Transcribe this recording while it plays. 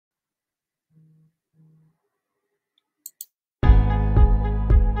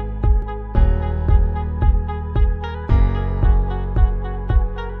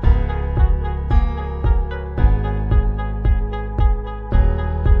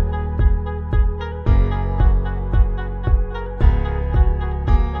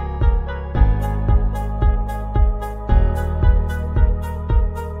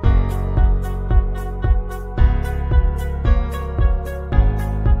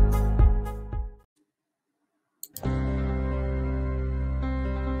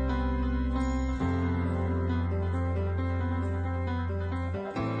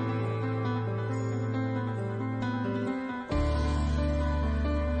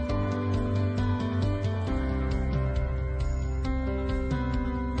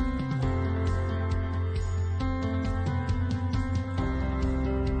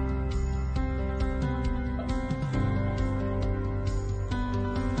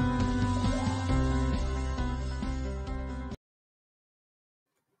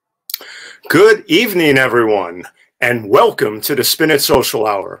Good evening, everyone, and welcome to the Spin It Social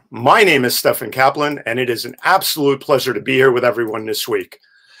Hour. My name is Stefan Kaplan, and it is an absolute pleasure to be here with everyone this week.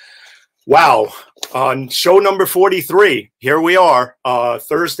 Wow, on show number 43, here we are,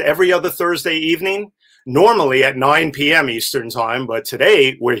 every other Thursday evening, normally at 9 p.m. Eastern Time, but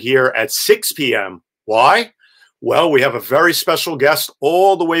today we're here at 6 p.m. Why? Well, we have a very special guest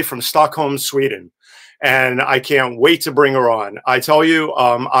all the way from Stockholm, Sweden, and I can't wait to bring her on. I tell you,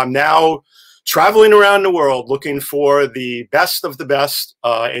 I'm now traveling around the world looking for the best of the best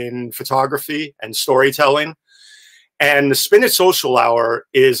in photography and storytelling. And the Spin It Social Hour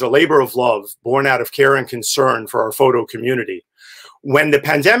is a labor of love born out of care and concern for our photo community. When the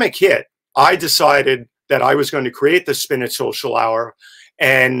pandemic hit, I decided that I was going to create the Spin It Social Hour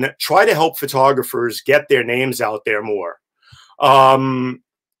and try to help photographers get their names out there more.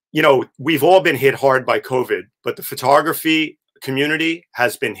 You know, we've all been hit hard by COVID, but the photography community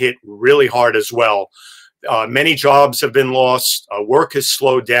has been hit really hard as well. Many jobs have been lost. Work has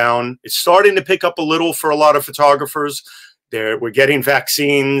slowed down. It's starting to pick up a little for a lot of photographers. We're getting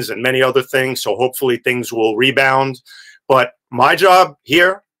vaccines and many other things, so hopefully things will rebound. But my job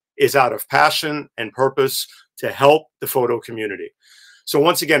here is out of passion and purpose to help the photo community. So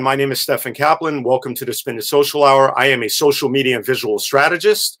once again, my name is Stefan Kaplan. Welcome to the Spin It Social Hour. I am a social media and visual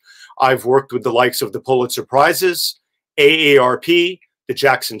strategist. I've worked with the likes of the Pulitzer Prizes, AARP, the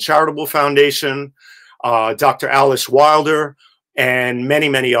Jackson Charitable Foundation, Dr. Alice Wilder, and many,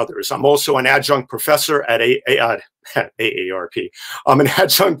 many others. I'm also an adjunct professor at AARP. I'm an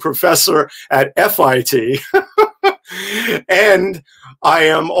adjunct professor at FIT. And I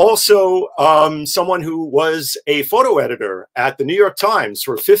am also someone who was a photo editor at the New York Times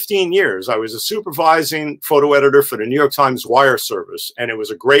for 15 years. I was a supervising photo editor for the New York Times wire service, and it was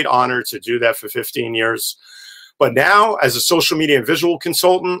a great honor to do that for 15 years. But now, as a social media and visual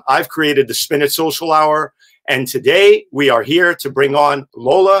consultant, I've created the Spin It Social Hour, and today we are here to bring on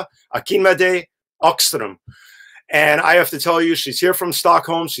Lola Akinmade Åkerström. And I have to tell you, she's here from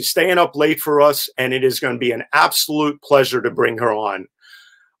Stockholm. She's staying up late for us, and it is going to be an absolute pleasure to bring her on.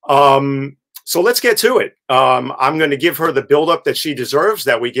 So let's get to it. I'm going to give her the build-up that she deserves,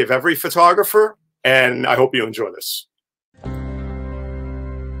 that we give every photographer, and I hope you enjoy this.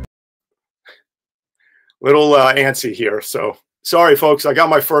 Little antsy here, so sorry, folks. I got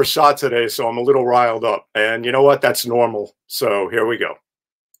my first shot today, so I'm a little riled up. And you know what? That's normal. So here we go.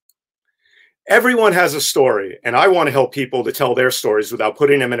 Everyone has a story, and I want to help people to tell their stories without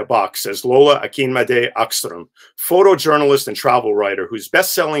putting them in a box, says Lola Akinmade Åkerström, photojournalist and travel writer whose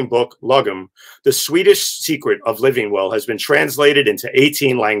best-selling book, LAGOM, The Swedish Secret of Living Well, has been translated into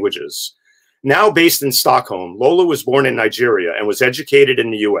 18 languages. Now based in Stockholm, Lola was born in Nigeria and was educated in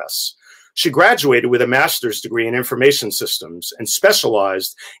the US. She graduated with a master's degree in information systems and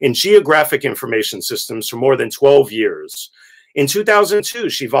specialized in geographic information systems for more than 12 years. In 2002,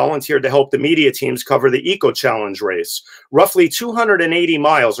 she volunteered to help the media teams cover the Eco Challenge race, roughly 280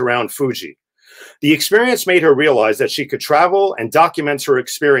 miles around Fuji. The experience made her realize that she could travel and document her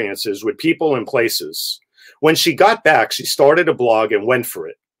experiences with people and places. When she got back, she started a blog and went for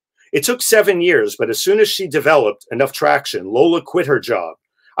it. It took 7 years, but as soon as she developed enough traction, Lola quit her job.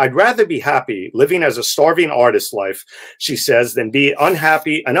 I'd rather be happy living as a starving artist life, she says, than be an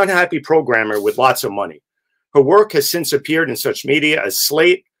unhappy programmer with lots of money. Her work has since appeared in such media as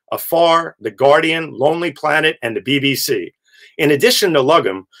Slate, AFAR, The Guardian, Lonely Planet, and the BBC. In addition to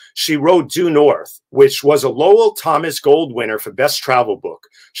LAGOM, she wrote Due North, which was a Lowell Thomas Gold winner for Best Travel Book.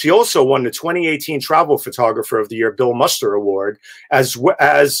 She also won the 2018 Travel Photographer of the Year Bill Muster Award as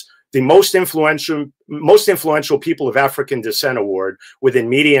the most influential People of African Descent Award within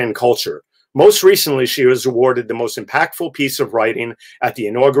media and culture. Most recently, she was awarded the most impactful piece of writing at the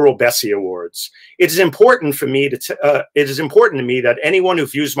inaugural Bessie Awards. It is important to me that anyone who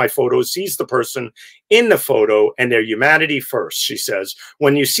views my photos sees the person in the photo and their humanity first, she says.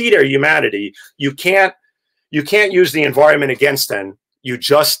 When you see their humanity, you can't use the environment against them. You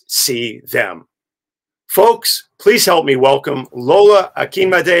just see them. Folks, please help me welcome Lola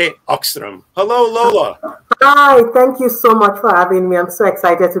Akinmade Åkerström. Hello, Lola. Hi, thank you so much for having me. I'm so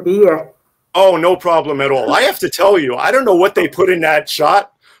excited to be here. Oh, no problem at all. I have to tell you, I don't know what they put in that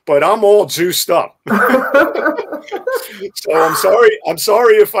shot, but I'm all juiced up. So I'm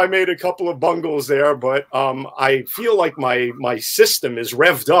sorry if I made a couple of bungles there, but I feel like my system is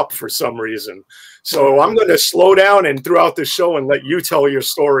revved up for some reason. So I'm going to slow down and throughout the show and let you tell your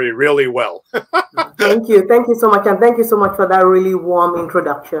story really well. Thank you. Thank you so much. And thank you so much for that really warm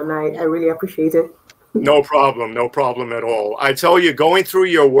introduction. I really appreciate it. No problem. No problem at all. I tell you, going through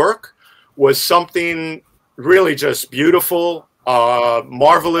your work was something really just beautiful,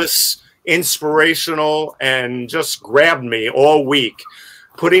 marvelous, inspirational and just grabbed me all week,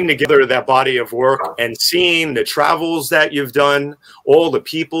 putting together that body of work and seeing the travels that you've done, all the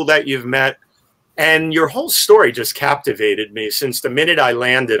people that you've met. And your whole story just captivated me since the minute I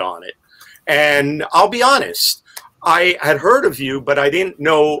landed on it. And I'll be honest, I had heard of you, but I didn't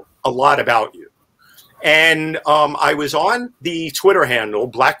know a lot about you. And I was on the Twitter handle,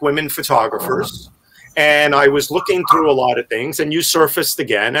 Black Women Photographers, and I was looking through a lot of things, and you surfaced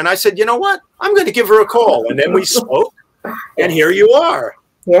again. And I said, you know what? I'm going to give her a call. And then we spoke, and here you are.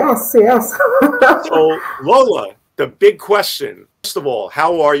 Yes, yes. So, Lola, the big question, first of all,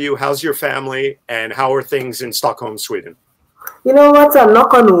 how are you? How's your family? And how are things in Stockholm, Sweden? You know what?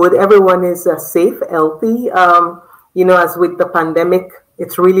 Knock on wood, everyone is safe, healthy. You know, as with the pandemic,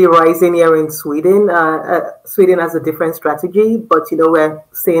 it's really rising here in Sweden. Sweden has a different strategy, but, you know, we're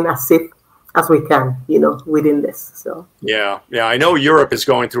staying as safe as we can, you know, within this. So yeah, I know Europe is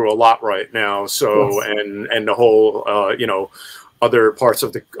going through a lot right now. So yes. and the whole, you know, other parts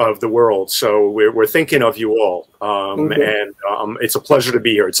of the world. So we're thinking of you all, and it's a pleasure to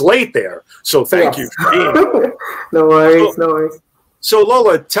be here. It's late there, so thank you for being here. No worries, no worries. So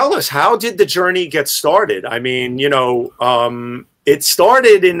Lola, tell us, how did the journey get started? I mean, you know, it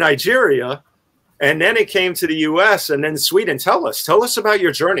started in Nigeria, and then it came to the U.S. and then Sweden. Tell us about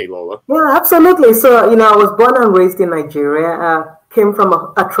your journey, Lola. Yeah, absolutely. So, you know, I was born and raised in Nigeria. Came from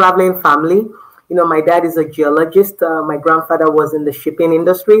a traveling family. You know, my dad is a geologist. My grandfather was in the shipping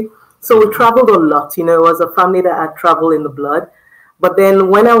industry. So we traveled a lot. You know, it was a family that had travel in the blood. But then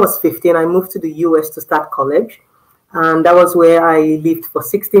when I was 15, I moved to the U.S. to start college. And that was where I lived for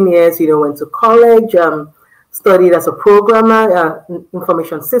 16 years, you know, went to college, studied as a programmer,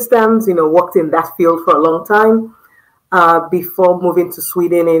 information systems, you know, worked in that field for a long time before moving to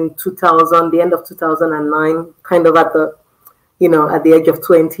Sweden in 2000, the end of 2009, kind of at the, you know, at the age of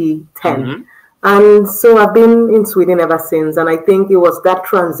 2010. Mm-hmm. And so I've been in Sweden ever since. And I think it was that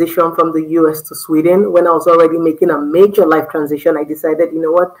transition from the US to Sweden, when I was already making a major life transition, I decided, you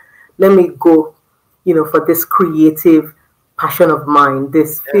know what, let me go, you know, for this creative passion of mine,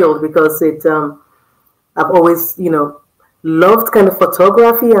 this field, because it, I've always, you know, loved kind of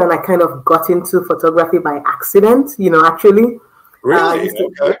photography, and I kind of got into photography by accident, you know, actually. Really?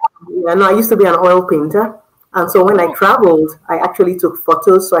 I used to be an oil painter. And so when I traveled, I actually took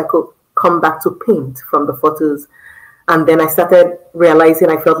photos so I could come back to paint from the photos. And then I started realizing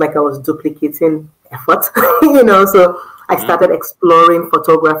I felt like I was duplicating effort, you know, so I started exploring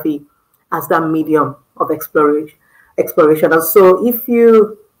photography as that medium of exploration. And so if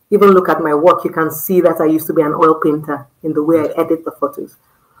you even look at my work, you can see that I used to be an oil painter in the way I edit the photos.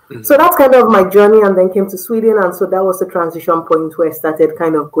 Mm-hmm. So that's kind of my journey, and then came to Sweden. And so that was the transition point where I started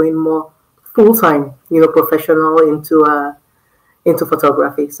kind of going more full-time, you know, professional into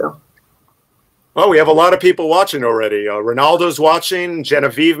photography. So. Well, we have a lot of people watching already. Ronaldo's watching.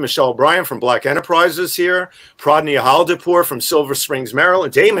 Genevieve Michelle Bryan from Black Enterprises here. Pradnya Haldipur from Silver Springs,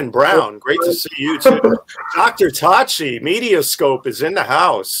 Maryland. Damon Brown, great to see you too. Dr. Tachi, Mediascope is in the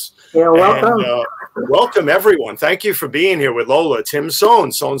house. Yeah, welcome. And, welcome everyone. Thank you for being here with Lola. Tim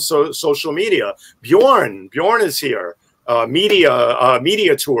Sohn, social media. Bjorn is here.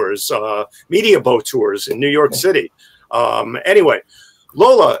 Media tours, media boat tours in New York City. Anyway,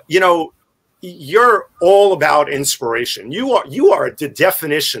 Lola, you know, you're all about inspiration. You are the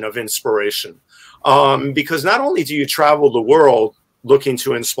definition of inspiration, because not only do you travel the world looking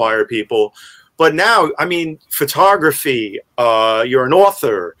to inspire people, but now, I mean, photography, you're an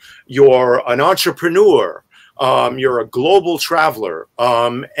author, you're an entrepreneur, you're a global traveler,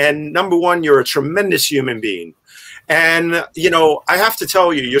 and number one, you're a tremendous human being. And, you know, I have to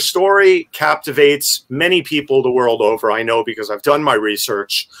tell you, your story captivates many people the world over, I know, because I've done my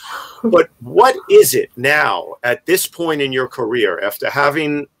research. But what is it now, at this point in your career, after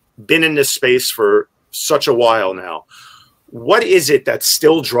having been in this space for such a while now, what is it that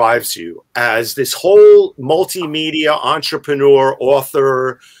still drives you as this whole multimedia entrepreneur,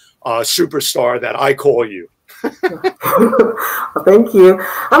 author, superstar that I call you? Thank you.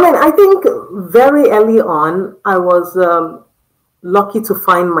 I mean, I think very early on, I was lucky to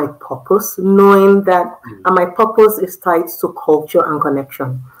find my purpose, knowing that my purpose is tied to culture and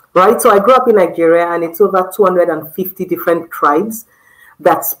connection, right? So I grew up in Nigeria, and it's over 250 different tribes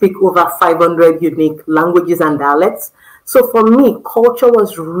that speak over 500 unique languages and dialects. So for me, culture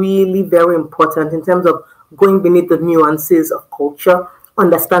was really very important in terms of going beneath the nuances of culture,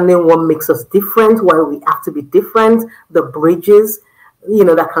 understanding what makes us different, why we have to be different, the bridges, you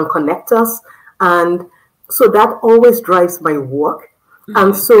know, that can connect us. And so that always drives my work.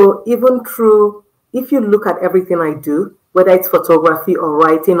 And so even through, if you look at everything I do, whether it's photography or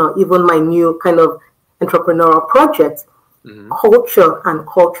writing or even my new kind of entrepreneurial project, culture and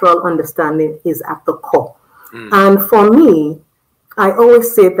cultural understanding is at the core. And for me, I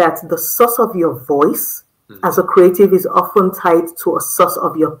always say that the source of your voice as a creative is often tied to a source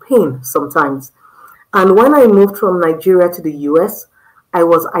of your pain sometimes. And when I moved from Nigeria to the US, I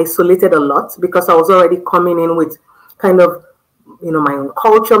was isolated a lot because I was already coming in with kind of, you know, my own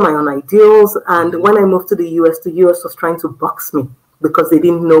culture, my own ideals. And when I moved to the US was trying to box me because they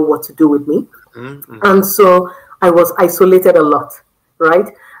didn't know what to do with me. And so I was isolated a lot,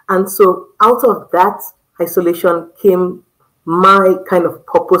 right? And so out of that isolation came my kind of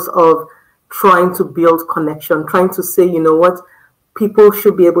purpose of trying to build connection, trying to say, you know what, people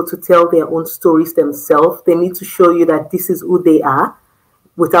should be able to tell their own stories themselves. They need to show you that this is who they are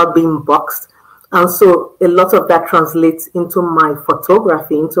without being boxed. And so a lot of that translates into my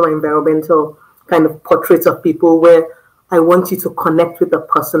photography, into my environmental kind of portraits of people, where I want you to connect with the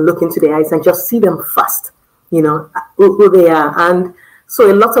person, look into their eyes and just see them first, you know, who they are. And so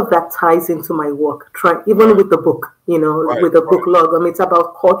a lot of that ties into my work, even with the book, you know, with the book LAGOM. It's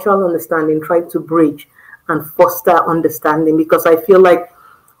about cultural understanding, trying to bridge and foster understanding, because I feel like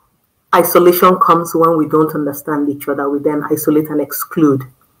isolation comes when we don't understand each other. We then isolate and exclude.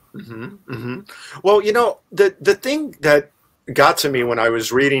 Well, you know, the thing that got to me when I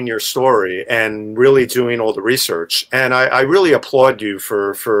was reading your story and really doing all the research, and I really applaud you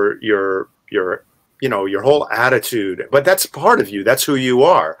for your you know, your whole attitude, but that's part of you. That's who you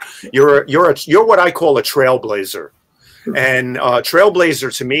are. You're what I call a trailblazer, and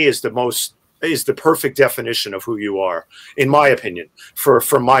trailblazer to me is the perfect definition of who you are, in my opinion,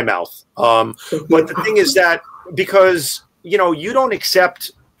 from my mouth. But the thing is that because, you know, you don't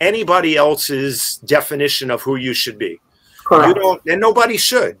accept anybody else's definition of who you should be. You don't, and nobody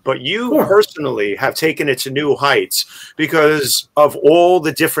should, but you personally have taken it to new heights because of all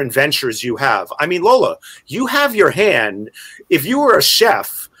the different ventures you have. I mean, Lola, you have your hand. If you were a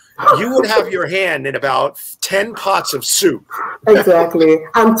chef, you would have your hand in about 10 pots of soup. Exactly.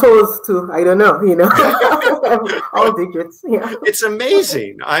 And toes too. I don't know, you know, all digits. Yeah. It's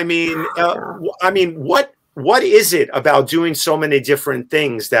amazing. I mean, what is it about doing so many different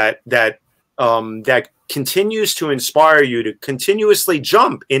things that continues to inspire you to continuously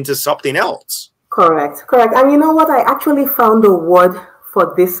jump into something else? Correct. And you know what? I actually found a word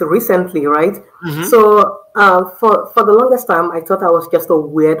for this recently, right? So for the longest time, I thought I was just a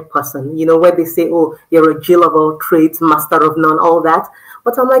weird person, you know, where they say, oh, you're a Jill of all trades, master of none, all that.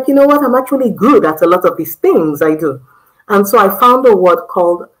 But I'm like, you know what? I'm actually good at a lot of these things I do. And so I found a word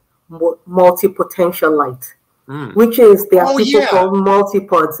called multi-potentialite, which is, there are people called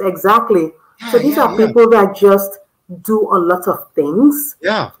multipods. Exactly. So these are people that just do a lot of things,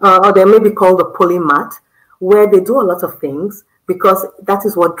 or they may be called a polymath, where they do a lot of things because that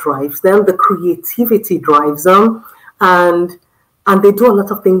is what drives them. The creativity drives them, and they do a lot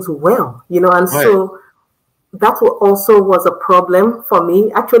of things well, you know. And so that also was a problem for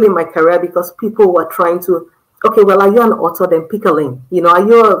me, actually, in my career, because people were trying to, okay, well, are you an author? Then pick a lane. You know, are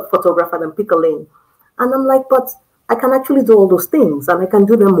you a photographer? Then pick a lane. And I'm like, but I can actually do all those things and I can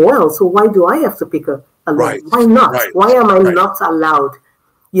do them well. So why do I have to pick a lane? Why not? Why am I not allowed,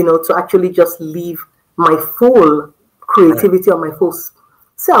 you know, to actually just live my full creativity or my full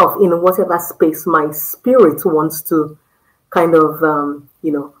self in whatever space my spirit wants to kind of,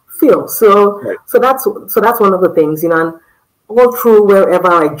 you know, feel. So that's one of the things, you know, and all through wherever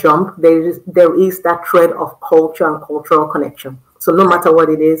I jump, there is that thread of culture and cultural connection. So no matter what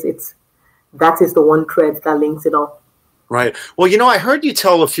it is, that is the one thread that links it all. Right. Well, you know, I heard you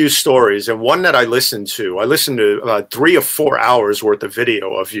tell a few stories, and one that I listened to about 3 or 4 hours worth of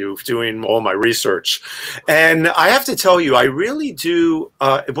video of you doing all my research. And I have to tell you, I really do.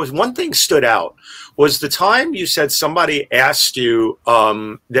 It was one thing stood out was the time you said somebody asked you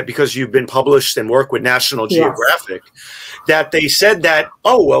that because you've been published and work with National Geographic, that they said that,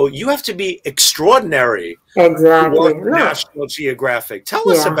 oh, well, you have to be extraordinary. Exactly. National Geographic. Tell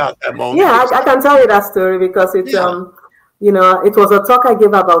us about that moment. Yeah, I can tell you that story because it's you know, it was a talk I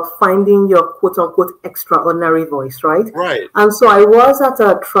gave about finding your quote-unquote extraordinary voice, right? Right. And so I was at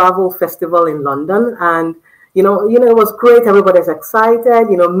a travel festival in London, and you know, it was great. Everybody's excited,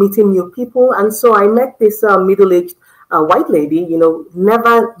 you know, meeting new people. And so I met this middle-aged white lady, you know,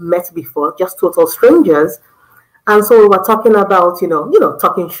 never met before, just total strangers. And so we were talking about, you know,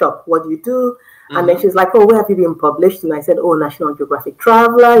 talking shop. What do you do? And then she's like, oh, where have you been published? And I said, oh, National Geographic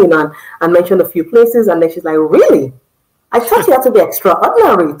Traveler, you know, and mentioned a few places. And then she's like, really? I thought you had to be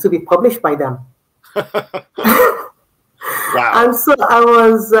extraordinary to be published by them. Wow. And so I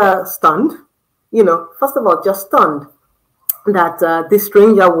was stunned, you know, first of all, just stunned. that this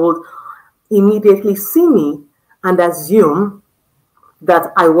stranger would immediately see me and assume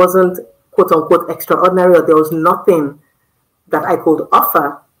that I wasn't quote unquote extraordinary, or there was nothing that I could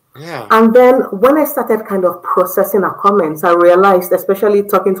offer. Yeah. And then when I started kind of processing her comments, I realized, especially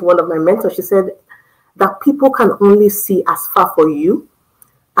talking to one of my mentors, she said that people can only see as far for you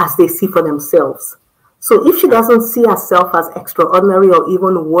as they see for themselves. So if she doesn't see herself as extraordinary or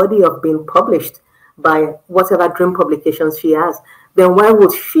even worthy of being published by whatever dream publications she has, then why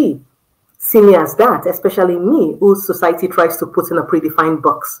would she see me as that, especially me, whose society tries to put in a predefined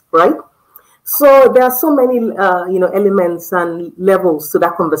box, right? So there are so many, elements and levels to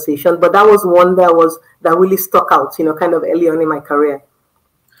that conversation, but that was one that really stuck out, kind of early on in my career.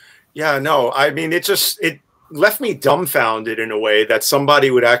 Yeah, no, I mean, it left me dumbfounded in a way that somebody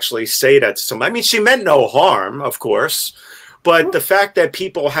would actually say that to somebody. I mean, she meant no harm, of course, but the fact that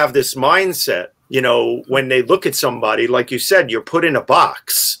people have this mindset, when they look at somebody, like you said, you're put in a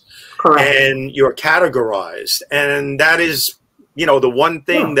box. Correct. And you're categorized, and that is, the one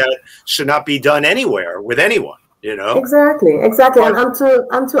thing that should not be done anywhere with anyone. Exactly. And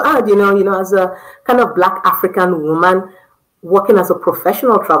to add, as a kind of Black African woman working as a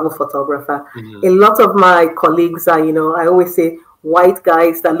professional travel photographer, a lot of my colleagues are, I always say, white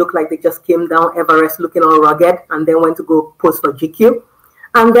guys that look like they just came down Everest looking all rugged and then went to go post for GQ,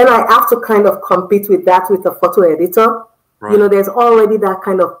 and then I have to kind of compete with that with a photo editor. Right. There's already that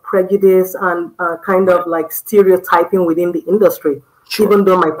kind of prejudice and kind of like stereotyping within the industry, even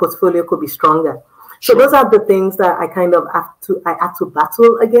though my portfolio could be stronger. So those are the things that I kind of I had to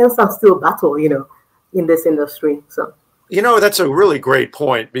battle against and still battle, in this industry. So. That's a really great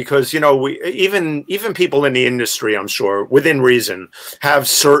point, because, we even people in the industry, I'm sure, within reason, have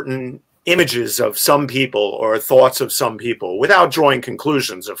certain images of some people or thoughts of some people without drawing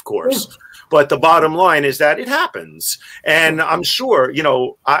conclusions, of course. Yeah. But the bottom line is that it happens. And I'm sure,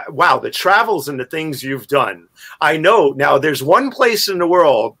 wow, the travels and the things you've done. I know now there's one place in the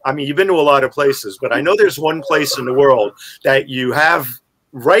world. I mean, you've been to a lot of places, but I know there's one place in the world that you have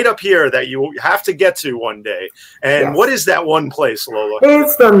right up here that you have to get to one day. And what is that one place, Lola?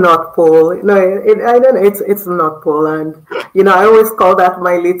 It's the North Pole. No, I don't know. It's the North Pole. And, I always call that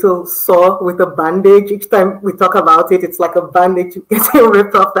my little saw with a bandage. Each time we talk about it, it's like a bandage getting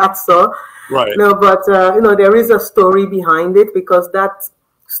ripped off that saw. Right. No, but, there is a story behind it, because that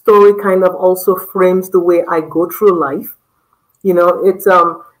story kind of also frames the way I go through life. It's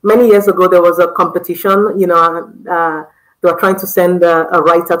many years ago, there was a competition, they were trying to send a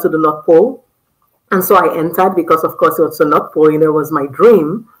writer to the North Pole. And so I entered because, of course, it was the North Pole, it was my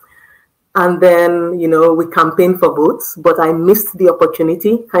dream. And then, we campaigned for votes, but I missed the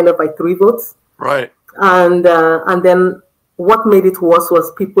opportunity kind of by 3 votes. Right. And then what made it worse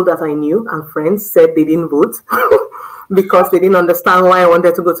was people that I knew and friends said they didn't vote because they didn't understand why I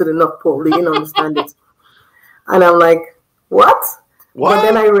wanted to go to the North Pole. They didn't understand it. And I'm like, what? But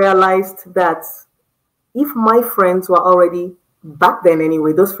then I realized that if my friends were already, back then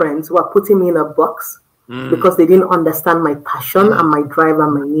anyway, those friends were putting me in a box because they didn't understand my passion and my drive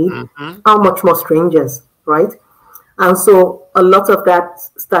and my need, how much more strangers, right? And so a lot of that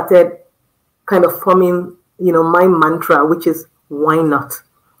started kind of forming, my mantra, which is why not?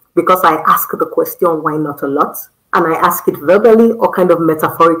 Because I ask the question, why not, a lot. And I ask it verbally or kind of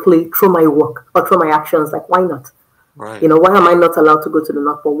metaphorically through my work or through my actions, like, why not? Right. Why am I not allowed to go to the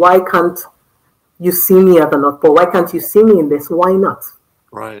North Pole? Why can't you see me at the North Pole? Why can't you see me in this? Why not?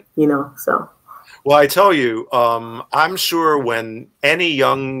 Right. So. Well, I tell you, I'm sure when any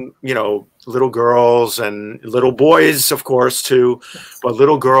young, little girls and little boys, of course, too, but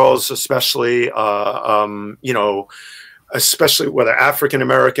little girls especially, especially whether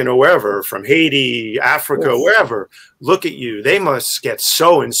African-American or wherever, from Haiti, Africa, wherever, look at you. They must get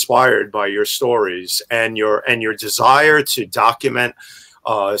so inspired by your stories and your desire to document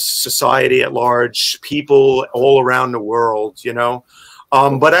society at large, people all around the world,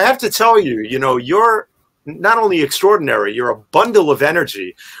 But I have to tell you, you're not only extraordinary, you're a bundle of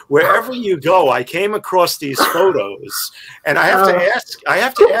energy. Wherever you go, I came across these photos, and I have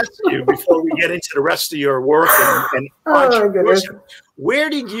to ask you before we get into the rest of your work and entrepreneurship,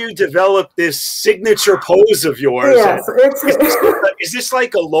 where did you develop this signature pose of yours? Yes, is this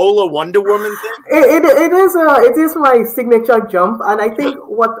like a Lola Wonder Woman thing? It is my signature jump, and I think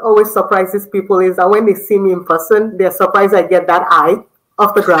what always surprises people is that when they see me in person, they're surprised I get that eye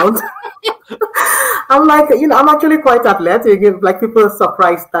off the ground. I'm like, I'm actually quite athletic. Like, people are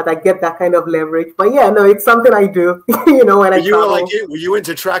surprised that I get that kind of leverage. But yeah, no, it's something I do, when I travel. Were you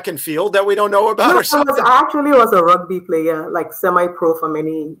into track and field that we don't know about? No, I actually was a rugby player, like semi-pro for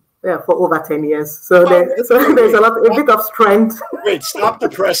many for over 10 years. So, there's a bit of strength. Wait, stop the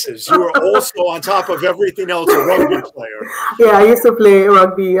presses. You were also, on top of everything else, a rugby player. Yeah, I used to play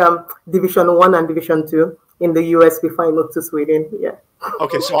rugby Division 1 and Division 2 in the US before I moved to Sweden. Yeah.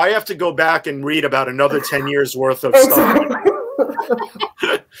 Okay, so I have to go back and read about another 10 years worth of exactly.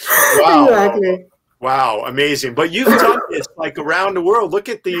 stuff. Wow. Exactly. Wow, amazing. But you've done this like around the world. Look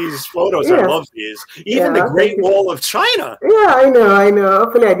at these photos. Yeah. I love these. Even the Great Wall of China. Yeah, I know.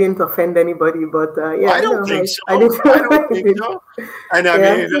 Hopefully I didn't offend anybody, but yeah. I don't think so. I don't think so. And I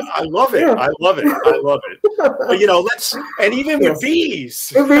mean, I love it. Yeah. I love it. But, you know, and even with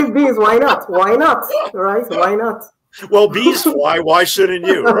bees. With bees, why not? Why not? Right? Why not? Well, bees fly. Why shouldn't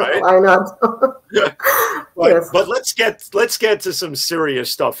you? Right? Why not? But let's get to some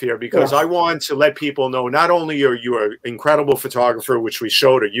serious stuff here, because I want to let people know not only are you an incredible photographer, which we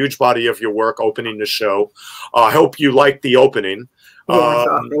showed a huge body of your work opening the show. I hope you liked the opening.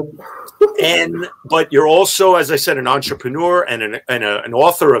 But you're also, as I said, an entrepreneur and an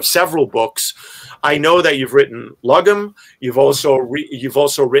author of several books. I know that you've written LAGOM. You've also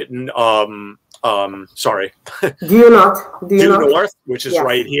written. Sorry. Due North, which is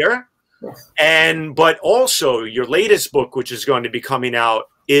right here. Yes. But also your latest book, which is going to be coming out,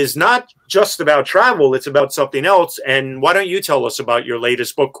 is not just about travel, it's about something else. And why don't you tell us about your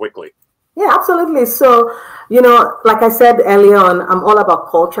latest book quickly? Yeah, absolutely. So, you know, like I said earlier on, I'm all about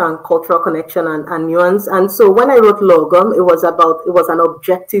culture and cultural connection and nuance. And so when I wrote LAGOM, it was an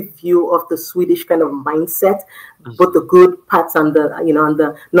objective view of the Swedish kind of mindset, both the good parts and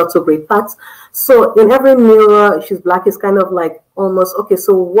the not so great parts. So in every mirror, She's Black is kind of like almost, okay,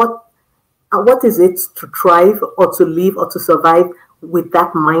 so what is it to thrive or to live or to survive with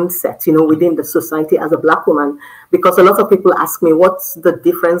that mindset, you know, within the society as a Black woman? Because a lot of people ask me, what's the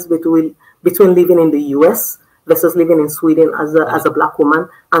difference between living in the US versus living in Sweden as a Black woman?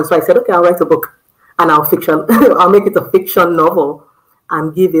 And so I said, okay, I'll write a book and I'll make it a fiction novel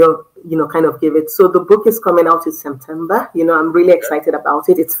and give it. So the book is coming out in September. You know, I'm really excited about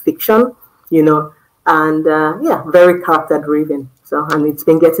it. It's fiction, you know, and very character driven. So, and it's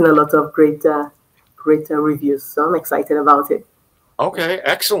been getting a lot of great reviews. So I'm excited about it. Okay,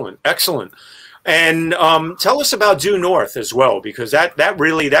 excellent. And tell us about Due North as well, because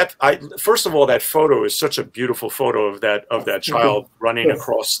first of all, that photo is such a beautiful photo of that child running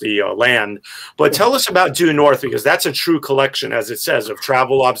across the land. But tell us about Due North, because that's a true collection, as it says, of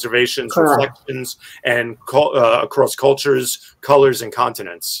travel observations, reflections, and across cultures, colors, and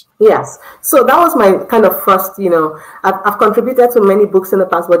continents. Yes. So that was my kind of first, you know, I've contributed to many books in the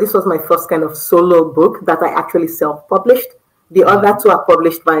past, but this was my first kind of solo book that I actually self-published. The other two are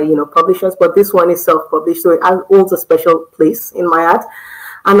published by, you know, publishers, but this one is self-published, so it holds a special place in my heart.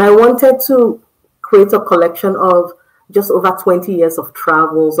 And I wanted to create a collection of just over 20 years of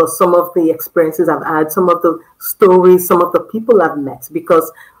travels, or some of the experiences I've had, some of the stories, some of the people I've met.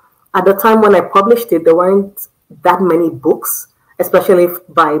 Because at the time when I published it, there weren't that many books, especially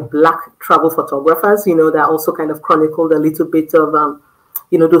by Black travel photographers, you know, that also kind of chronicled a little bit of,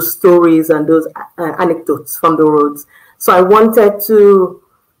 you know, those stories and those anecdotes from the roads. So I wanted to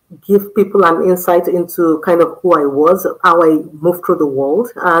give people an insight into kind of who I was, how I moved through the world.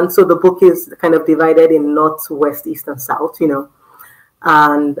 And so the book is kind of divided in North, West, East, and South, you know,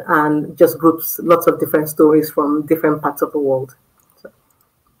 and just groups lots of different stories from different parts of the world. So.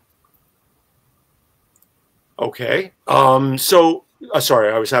 Okay.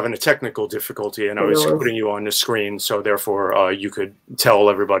 Sorry, I was having a technical difficulty, and I was putting you on the screen, so therefore you could tell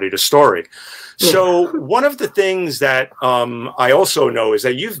everybody the story. So one of the things that I also know is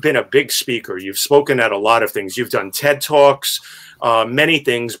that you've been a big speaker. You've spoken at a lot of things. You've done TED Talks, many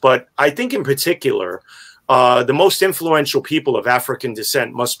things, but I think in particular, the most influential people of African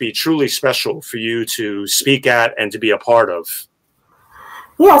descent must be truly special for you to speak at and to be a part of.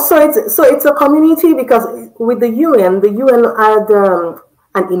 Yeah, so it's a community, because with the UN had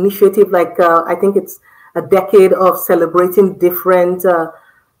an initiative, like I think it's a decade of celebrating different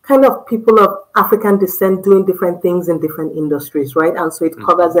kind of people of African descent doing different things in different industries, right? And so it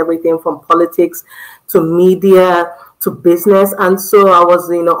covers everything from politics to media to business. And so I was,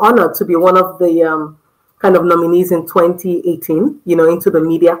 you know, honored to be one of the kind of nominees in 2018, you know, into the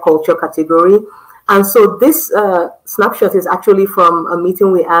media culture category. And so this snapshot is actually from a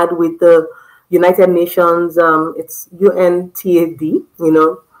meeting we had with the United Nations, it's UNTAD, you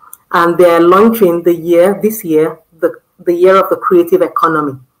know, and they're launching this year, the year of the creative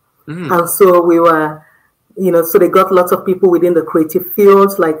economy. And so we were, you know, so they got lots of people within the creative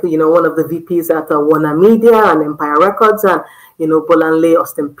fields, like, you know, one of the VPs at Warner Media and Empire Records, and, you know, Bolanle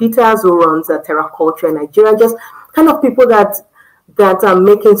Austin Peters, who runs Terra Culture in Nigeria, just kind of people that that are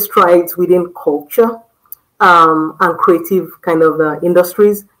making strides within culture and creative kind of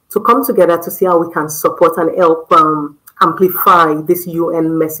industries to come together to see how we can support and help amplify this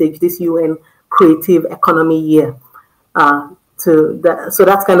UN message, this UN Creative Economy Year. So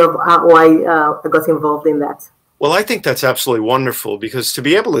that's kind of why I got involved in that. Well, I think that's absolutely wonderful, because to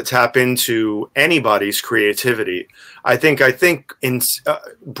be able to tap into anybody's creativity, I think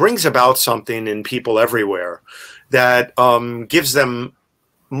brings about something in people everywhere that gives them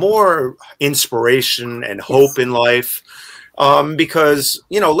more inspiration and hope in life. Because,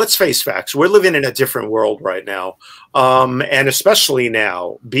 you know, let's face facts, we're living in a different world right now. And especially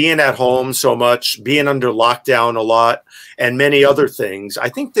now, being at home so much, being under lockdown a lot, and many other things, I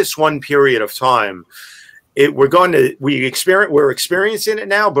think this one period of time, we're experiencing it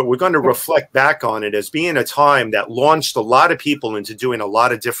now, but we're going to reflect back on it as being a time that launched a lot of people into doing a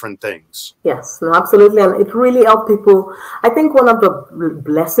lot of different things. Yes, no, absolutely. And it really helped people. I think one of the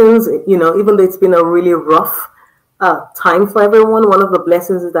blessings, you know, even though it's been a really rough time for everyone, one of the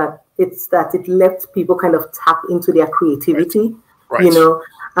blessings is that it lets people kind of tap into their creativity, right. You know,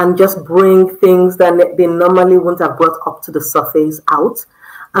 and just bring things that they normally wouldn't have brought up to the surface out.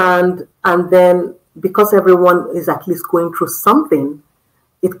 And then, because everyone is at least going through something,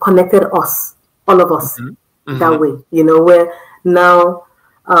 it connected us, all of us, that way, you know, where now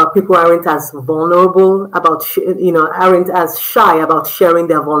people aren't as vulnerable about, aren't as shy about sharing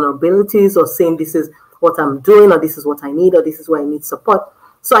their vulnerabilities or saying this is what I'm doing, or this is what I need, or this is where I need support.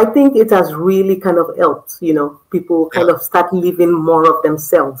 So I think it has really kind of helped, you know, people kind of start living more of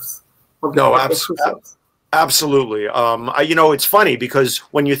themselves. Absolutely. You know, it's funny because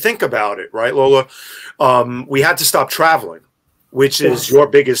when you think about it, right, Lola, we had to stop traveling, which is your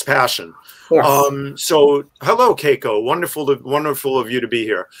biggest passion. Yes. So hello, Keiko. Wonderful of you to be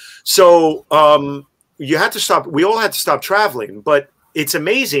here. So you had to stop. We all had to stop traveling, but it's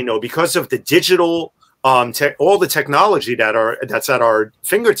amazing though, because of the digital, all the technology that's at our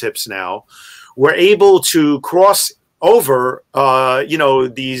fingertips now, we're able to cross over, you know,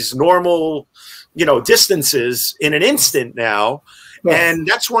 these normal, you know, distances in an instant now. Yes. And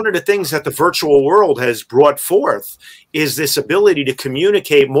that's one of the things that the virtual world has brought forth, is this ability to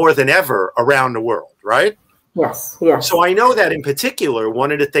communicate more than ever around the world, right? Yes, yes. So I know that in particular,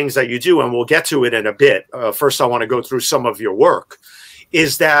 one of the things that you do, and we'll get to it in a bit, first I want to go through some of your work,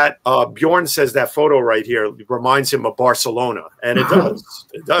 is that Bjorn says that photo right here reminds him of Barcelona, and it does.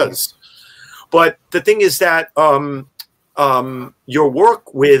 It does. But the thing is that your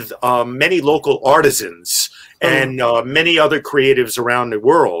work with many local artisans and many other creatives around the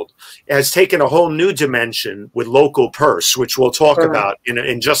world has taken a whole new dimension with Local Purse, which we'll talk about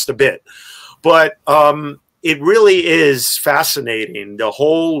in just a bit. But it really is fascinating, the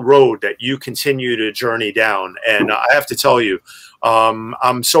whole road that you continue to journey down. And I have to tell you,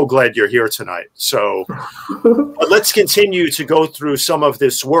 I'm so glad you're here tonight. So let's continue to go through some of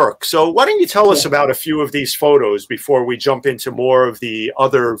this work. So why don't you tell us about a few of these photos before we jump into more of the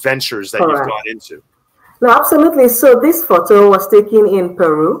other ventures that you've gone into? No, absolutely. So this photo was taken in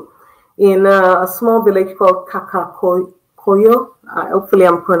Peru, in a small village called Cacacoyo. Hopefully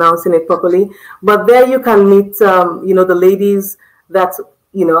I'm pronouncing it properly. But there you can meet, you know, the ladies that,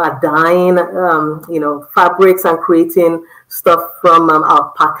 you know, are dyeing, you know, fabrics and creating stuff from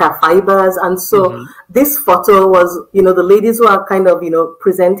alpaca fibers. And so this photo was, you know, the ladies who are kind of, you know,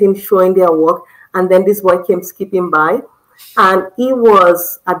 presenting, showing their work. And then this boy came skipping by. And he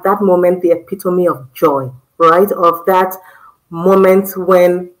was, at that moment, the epitome of joy, right? Of that moment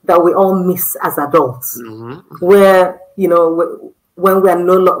that we all miss as adults, where, you know, when we are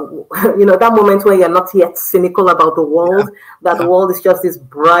no longer, you know, that moment when you're not yet cynical about the world, that the world is just this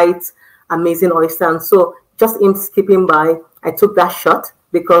bright, amazing oyster. And so just him skipping by, I took that shot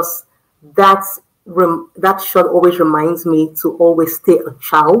because that shot always reminds me to always stay a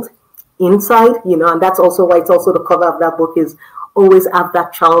child inside, you know, and that's also why it's also the cover of that book, is always have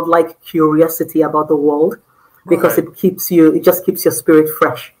that childlike curiosity about the world, because it just keeps your spirit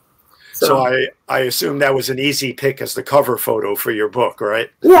fresh. So I assume that was an easy pick as the cover photo for your book, right?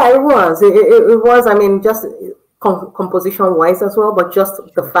 Yeah, it was. It was. I mean, just composition wise as well, but just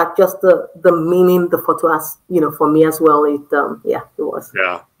the fact, just the meaning the photo has, you know, for me as well. It was.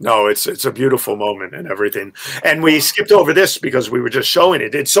 Yeah, no, it's a beautiful moment and everything. And we skipped over this because we were just showing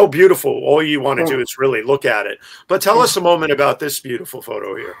it. It's so beautiful. All you want to do is really look at it. But tell us a moment about this beautiful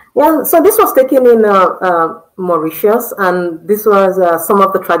photo here. Yeah, so this was taken in Mauritius, and this was some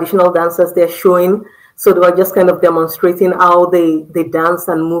of the traditional dancers they're showing. So they were just kind of demonstrating how they dance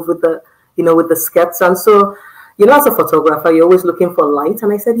and move with the, you know, with the skirts. And so, you know, as a photographer, you're always looking for light.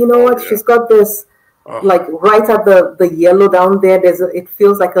 And I said, you know what, she's got this Like right at the yellow down there, it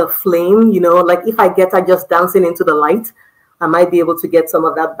feels like a flame, like if I get her just dancing into the light, I might be able to get some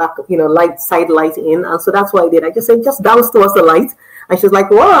of that back, side light in. And so that's what I did. I just said, just dance towards the light. And she's like,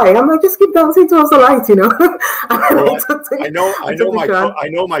 why? I'm like, just keep dancing towards the light, I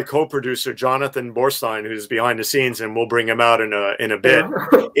know my co-producer, Jonathan Borstein, who's behind the scenes, and we'll bring him out in a bit,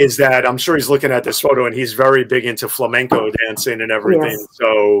 is that I'm sure he's looking at this photo and he's very big into flamenco dancing and everything. Yes.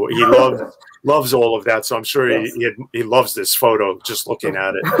 So he loves all of that. So I'm sure he loves this photo just looking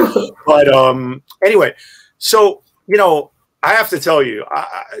at it. But anyway, so, I have to tell you,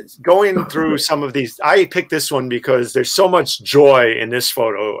 going through some of these, I picked this one because there's so much joy in this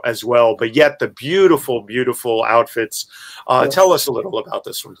photo as well, but yet the beautiful, beautiful outfits. Tell us a little about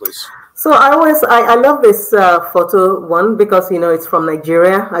this one, please. So I love this photo one because, it's from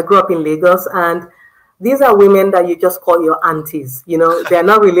Nigeria. I grew up in Lagos, and these are women that you just call your aunties. They're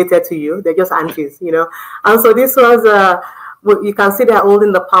not related to you. They're just aunties, And so this was you can see they're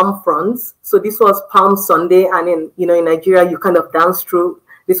holding the palm fronds. So this was Palm Sunday, and in Nigeria you kind of dance through.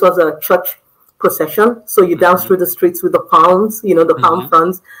 This was a church procession, so you dance through the streets with the palms, the palm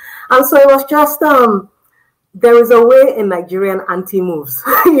fronds, and so it was just there is a way in Nigerian auntie moves,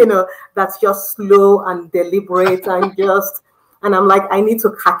 that's just slow and deliberate and I'm like, I need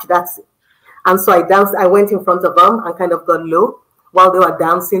to catch that, and so I danced. I went in front of them and kind of got low while they were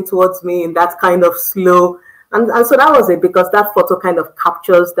dancing towards me in that kind of slow. And so that was it, because that photo kind of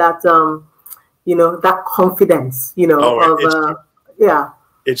captures that, that confidence,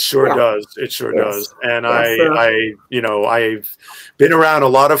 It sure does. It sure does. And I've been around a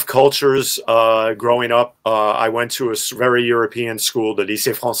lot of cultures growing up. I went to a very European school, the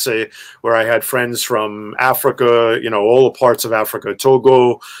Lycée Français, where I had friends from Africa, all parts of Africa,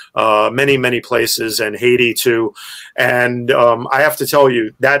 Togo, many, many places, and Haiti too. And I have to tell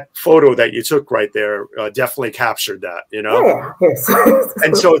you, that photo that you took right there definitely captured that, Yeah, yes.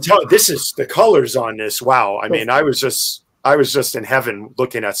 And so this is the colors on this. Wow. I mean, I was just in heaven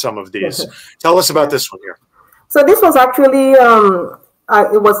looking at some of these. Tell us about this one here. So this was actually,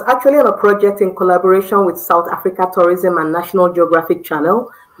 it was actually on a project in collaboration with South Africa Tourism and National Geographic Channel.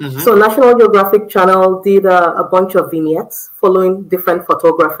 So National Geographic Channel did a bunch of vignettes following different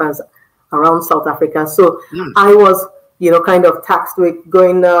photographers around South Africa. So I was, kind of tasked with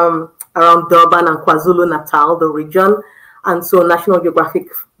going around Durban and KwaZulu-Natal, the region. And so National Geographic,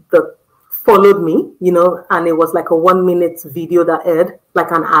 followed me, and it was like a 1-minute video that aired,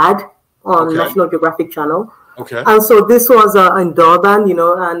 like an ad on National Geographic Channel. And so this was in Durban,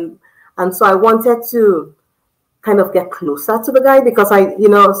 and so I wanted to kind of get closer to the guy, because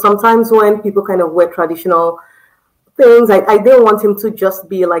sometimes when people kind of wear traditional things, I didn't want him to just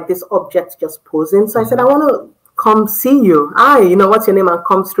be like this object just posing. So I said, I want to come see you. What's your name? And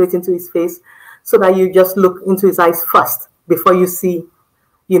come straight into his face, so that you just look into his eyes first before you see,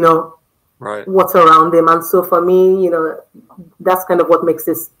 what's around him. And so for me, that's kind of what makes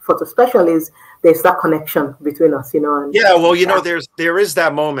this photo special, is there's that connection between us, and there is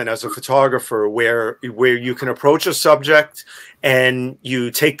that moment as a photographer where you can approach a subject and you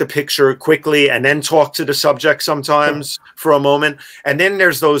take the picture quickly and then talk to the subject sometimes for a moment. And then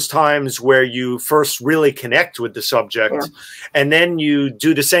there's those times where you first really connect with the subject, and then you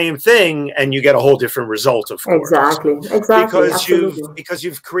do the same thing and you get a whole different result, of course. Exactly. Because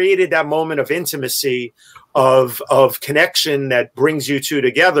you've created that moment of intimacy, of connection that brings you two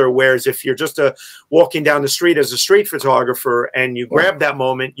together. Whereas if you're just walking down the street as a street photographer and you grab that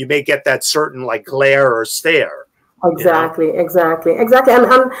moment, you may get that certain like glare or stare. Exactly.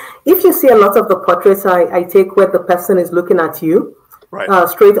 And if you see a lot of the portraits I take where the person is looking at you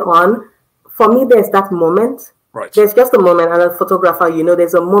straight on, for me, there's that moment. There's just a moment, and a photographer,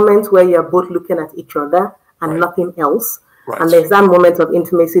 there's a moment where you're both looking at each other and nothing else. And there's that moment of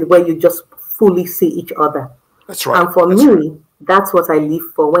intimacy where you just fully see each other. That's right. And for me, that's what I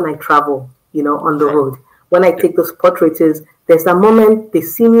live for when I travel, on the road. When I take those portraits, there's that moment, they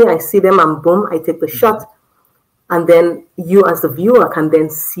see me, I see them, and boom, I take the shot. And then you as the viewer can then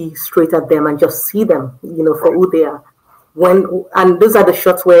see straight at them and just see them, for who they are. And those are the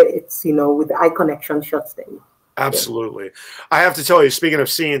shots where it's, with the eye connection shots then. Absolutely. I have to tell you, speaking of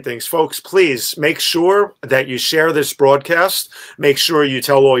seeing things, folks, please make sure that you share this broadcast. Make sure you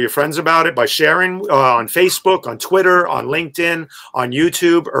tell all your friends about it by sharing on Facebook, on Twitter, on LinkedIn, on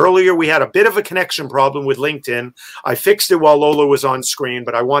YouTube. Earlier, we had a bit of a connection problem with LinkedIn. I fixed it while Lola was on screen,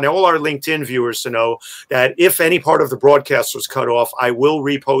 but I want all our LinkedIn viewers to know that if any part of the broadcast was cut off, I will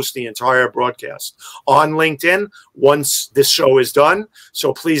repost the entire broadcast on LinkedIn once this show is done.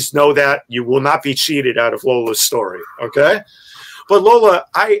 So please know that you will not be cheated out of Lola's story. Okay. But Lola,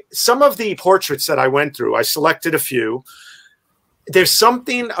 some of the portraits that I went through, I selected a few. There's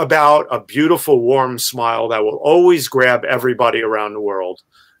something about a beautiful, warm smile that will always grab everybody around the world.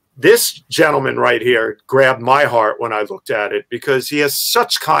 This gentleman right here grabbed my heart when I looked at it because he has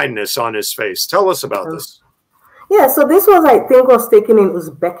such kindness on his face. Tell us about this. Yeah, so this was, I think, was taken in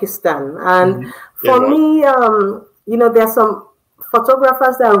Uzbekistan. And for me, you know, there's some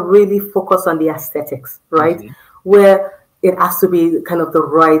photographers that really focus on the aesthetics, right? Where it has to be kind of the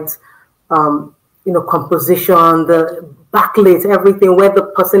right, you know, composition, the backlit, everything, where the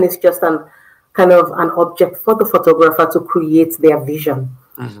person is just kind of an object for the photographer to create their vision.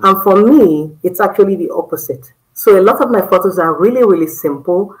 And for me, it's actually the opposite. So a lot of my photos are really, really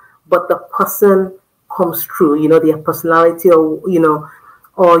simple, but the person comes through, you know, their personality, or, you know,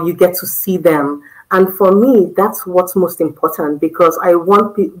 or you get to see them. And for me, that's what's most important, because I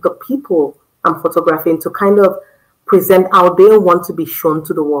want the people I'm photographing to kind of present how they want to be shown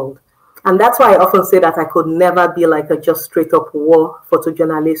to the world. And that's why I often say that I could never be like a just straight up war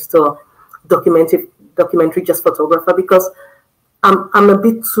photojournalist or documentary just photographer, because I'm a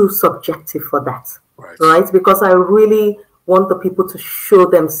bit too subjective for that, right? Because I really want the people to show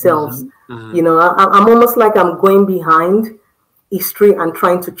themselves. You know, I'm almost like I'm going behind history and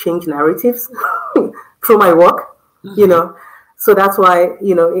trying to change narratives through my work, you know. So that's why,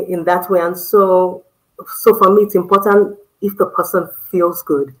 you know, in that way. And so for me, it's important if the person feels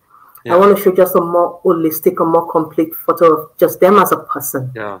good. I want to show just a more holistic, a more complete photo of just them as a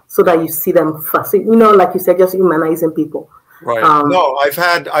person, so that you see them first. You know, like you said, just humanizing people. Right. No, I've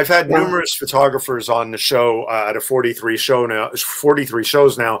had numerous photographers on the show at a 43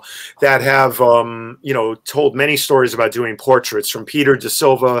 shows now that have you know, told many stories about doing portraits, from Peter De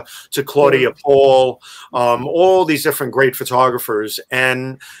Silva to Claudia Paul, all these different great photographers.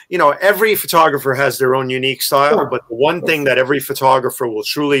 And you know, every photographer has their own unique style, but the one thing that every photographer will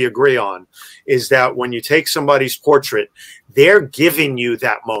truly agree on is that when you take somebody's portrait, they're giving you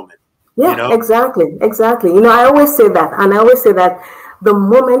that moment. Yeah, you know? Exactly. You know, I always say that, and I always say that the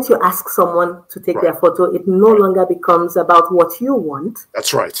moment you ask someone to take their photo, it no longer becomes about what you want.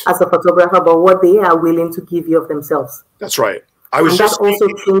 That's right. As a photographer, but what they are willing to give you of themselves. That's right. I was just also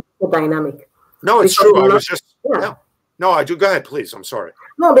changes the dynamic. No, it's true. I was just No, I do. Go ahead, please. I'm sorry.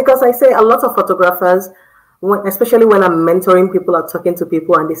 No, because I say a lot of photographers, especially when I'm mentoring people or talking to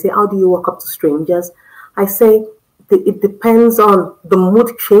people, and they say, "How do you walk up to strangers?" I say, it depends on the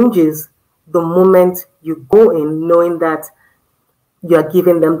mood changes the moment you go in, knowing that you are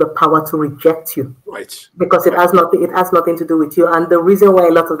giving them the power to reject you. Right. Because it has nothing to do with you. And the reason why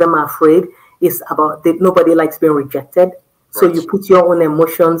a lot of them are afraid is about nobody likes being rejected. So you put your own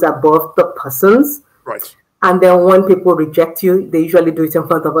emotions above the person's. Right. And then when people reject you, they usually do it in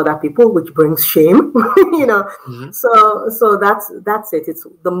front of other people, which brings shame. You know. So that's it. It's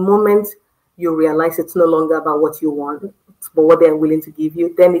the moment you realize it's no longer about what you want, but what they're willing to give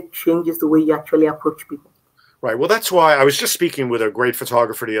you, then it changes the way you actually approach people. Right. Well, that's why I was just speaking with a great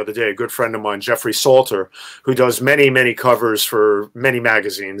photographer the other day, a good friend of mine, Jeffrey Salter, who does many, many covers for many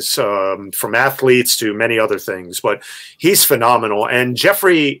magazines, from athletes to many other things. But he's phenomenal. And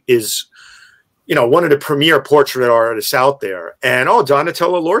Jeffrey is, you know, one of the premier portrait artists out there. And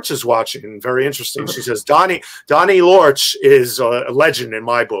Donatella Lorch is watching. Very interesting. She says, Donnie Lorch is a legend in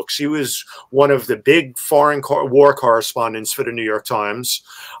my book. She was one of the big foreign war correspondents for the New York Times,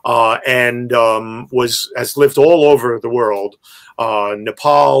 and has lived all over the world,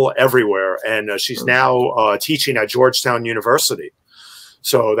 Nepal, everywhere. And she's now teaching at Georgetown University.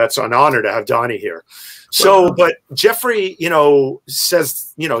 So that's an honor to have Donnie here. So, but Jeffrey, you know,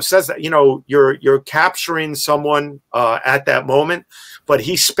 says that, you know, you're capturing someone at that moment, but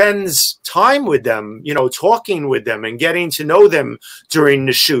he spends time with them, you know, talking with them and getting to know them during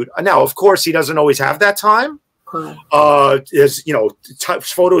the shoot. Now, of course, he doesn't always have that time. As you know,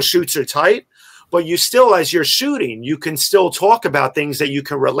 photo shoots are tight, but you still, as you're shooting, you can still talk about things that you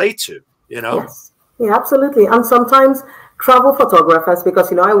can relate to, you know? Yes. Yeah, absolutely. And sometimes travel photographers, because,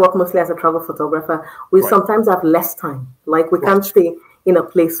 you know, I work mostly as a travel photographer, we sometimes have less time. Like we can't stay in a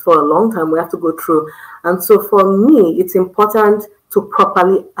place for a long time. We have to go through. And so for me, it's important to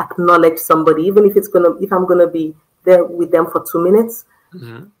properly acknowledge somebody, even if I'm gonna be there with them for 2 minutes.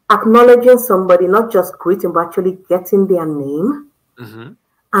 Acknowledging somebody, not just greeting, but actually getting their name,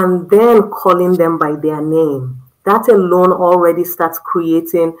 and then calling them by their name. That alone already starts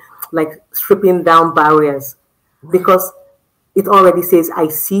creating, like, stripping down barriers, because it already says, "I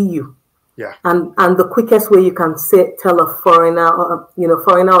see you." Yeah. And the quickest way you can tell a foreigner, or, you know,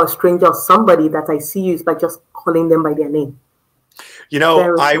 foreigner or stranger or somebody that I see you, is by just calling them by their name. You know,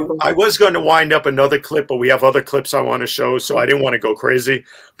 Very simple. I was going to wind up another clip, but we have other clips I want to show, so I didn't want to go crazy.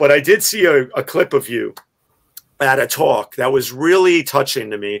 But I did see a clip of you at a talk that was really touching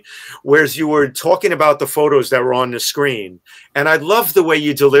to me, whereas you were talking about the photos that were on the screen. And I love the way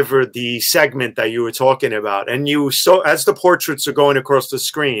you delivered the segment that you were talking about. And you, so as the portraits are going across the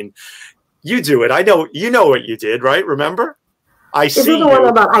screen, you do it. I know, you know what you did, right? Remember? I see you. Is it the one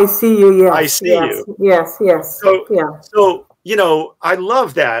about I see you? Yes. I see you. Yes, yes. So, yeah. So, you know, I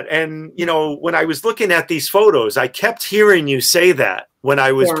love that. And, you know, when I was looking at these photos, I kept hearing you say that when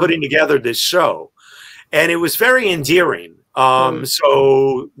I was putting together this show. And it was very endearing.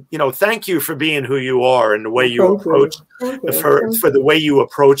 So, you know, thank you for being who you are and the way you approach, for the way you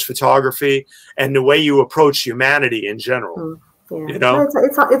approach photography and the way you approach humanity in general. You know,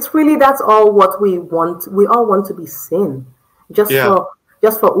 it's really, that's all what we want. We all want to be seen just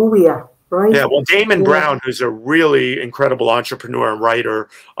for who we are. Right. Yeah. Well, Damon Brown, who's a really incredible entrepreneur and writer,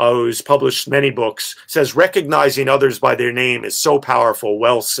 who's published many books, says recognizing others by their name is so powerful.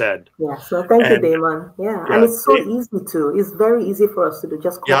 Well said. Yeah. So thank you, Damon. Yeah. And it's so easy to. It's very easy for us to do.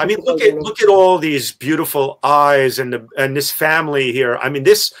 Just I mean, look at all these beautiful eyes and this family here. I mean,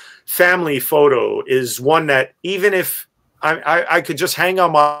 this family photo is one that even if I could just hang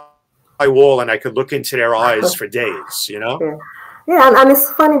on my wall and I could look into their eyes for days. You know. Yeah. Yeah, and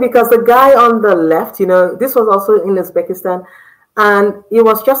it's funny because the guy on the left, you know, this was also in Uzbekistan, and he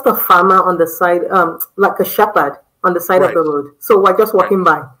was just a farmer on the side, like a shepherd on the side of the road. So we're just walking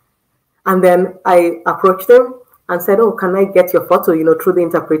by. And then I approached him and said, oh, can I get your photo, you know, through the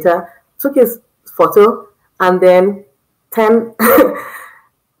interpreter? Took his photo, and then 10,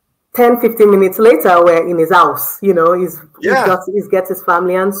 15 minutes later, we're in his house, you know, he's got his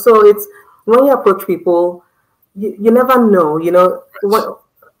family. And so it's, when you approach people, you never know, you know, what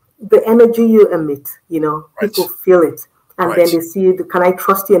the energy you emit, you know, people feel it. And then they see, can I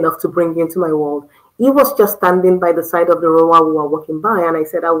trust you enough to bring you into my world? He was just standing by the side of the road while we were walking by. And I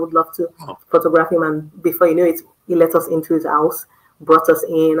said, I would love to photograph him. And before you know it, he let us into his house, brought us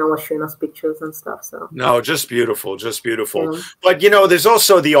in, and was showing us pictures and stuff. So no, just beautiful, just beautiful. But you know, there's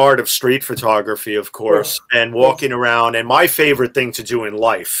also the art of street photography, of course, and walking around. And my favorite thing to do in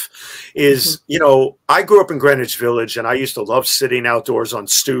life is, you know, I grew up in Greenwich Village, and I used to love sitting outdoors on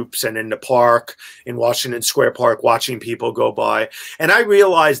stoops and in the park in Washington Square Park, watching people go by. And I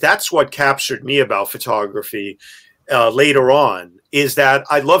realized that's what captured me about photography later on, is that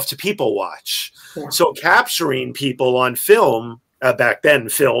I love to people watch. So capturing people on film. Back then,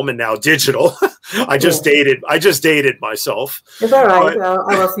 film, and now digital. I just dated myself. It's all right.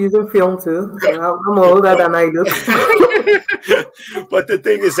 I was using film too. So I'm older than I do. But the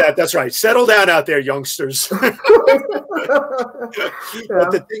thing is that's right. Settle down out there, youngsters. But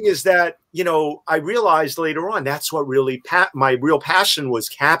the thing is that, you know, I realized later on that's what really my real passion was,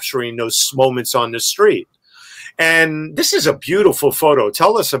 capturing those moments on the street. And this is a beautiful photo.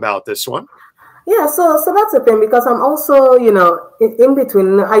 Tell us about this one. Yeah, so that's the thing, because I'm also, you know, in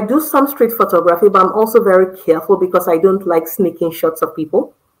between, I do some street photography, but I'm also very careful because I don't like sneaking shots of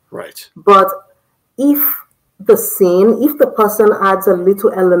people. Right. But if the person adds a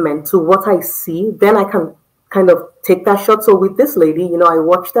little element to what I see, then I can kind of take that shot. So with this lady, you know, I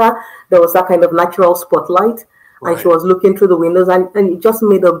watched her, there was that kind of natural spotlight, and she was looking through the windows, and it just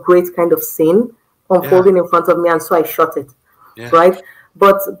made a great kind of scene unfolding in front of me, and so I shot it, right?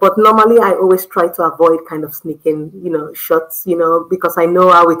 But normally I always try to avoid kind of sneaking, you know, shots, you know, because I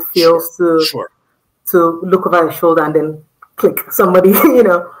know how it feels to look over your shoulder and then click somebody, you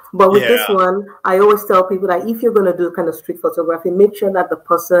know. But with this one, I always tell people that if you're going to do kind of street photography, make sure that the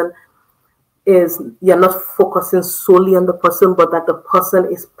person you're not focusing solely on the person, but that the person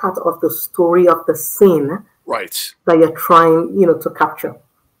is part of the story of the scene that you're trying, you know, to capture.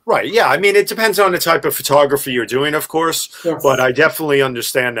 Right. Yeah. I mean, it depends on the type of photography you're doing, of course, but I definitely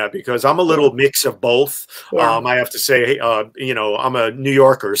understand that, because I'm a little mix of both. I have to say, you know, I'm a New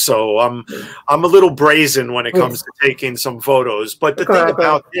Yorker, so I'm a little brazen when it comes to taking some photos. But the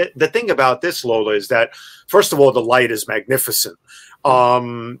thing about this, Lola, is that, first of all, the light is magnificent.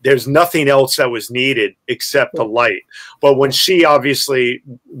 There's nothing else that was needed except the light. But when she obviously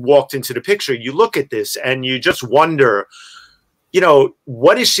walked into the picture, you look at this and you just wonder, you know,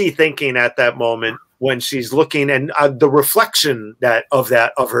 what is she thinking at that moment when she's looking, and the reflection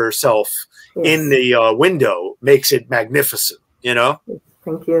of herself in the window makes it magnificent, you know?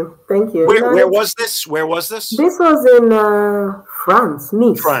 Thank you. Thank you. Where was this? Where was this? This was in France,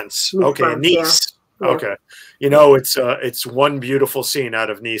 Nice. France. Okay, Nice. Yeah. Okay. You know, it's one beautiful scene out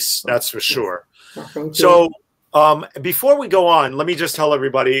of Nice, that's for sure. Yeah, thank you. So, Before we go on, let me just tell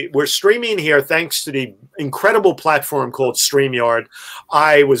everybody we're streaming here thanks to the incredible platform called StreamYard.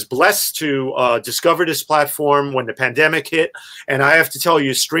 I was blessed to discover this platform when the pandemic hit, and I have to tell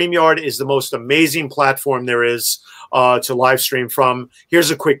you, StreamYard is the most amazing platform there is to live stream from.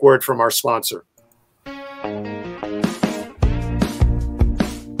 Here's a quick word from our sponsor.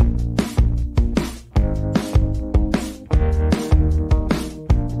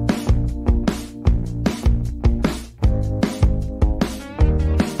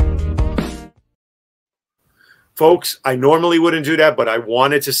 Folks, I normally wouldn't do that, but I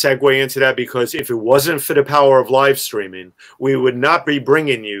wanted to segue into that because if it wasn't for the power of live streaming, we would not be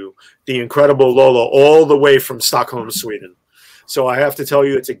bringing you the incredible Lola all the way from Stockholm, Sweden. So I have to tell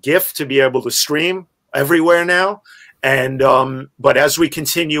you, it's a gift to be able to stream everywhere now. And but as we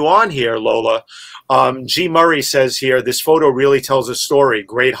continue on here, Lola, G. Murray says here, this photo really tells a story.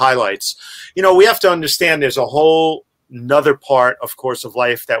 Great highlights. You know, we have to understand there's a whole another part, of course, of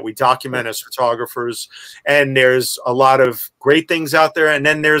life that we document as photographers. And there's a lot of great things out there. And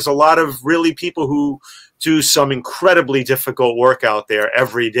then there's a lot of really people who do some incredibly difficult work out there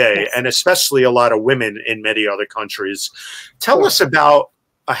every day, and especially a lot of women in many other countries. Tell us about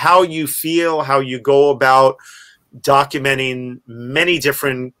how you feel, how you go about documenting many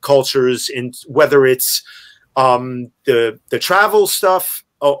different cultures, in whether it's the travel stuff,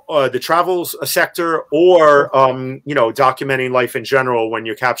 the travel sector, or you know, documenting life in general when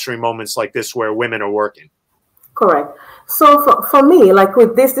you're capturing moments like this where women are working. Correct. So for me, like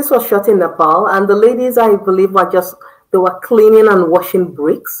with this was shot in Nepal, and the ladies, I believe, they were cleaning and washing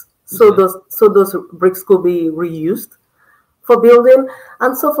bricks. So those bricks could be reused for building.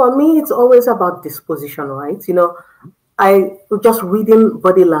 And so for me, it's always about disposition, right? You know, I just reading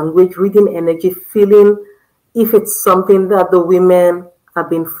body language, reading energy, feeling if it's something that the women are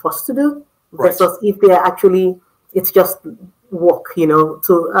being forced to do, versus if they are actually, it's just work, you know,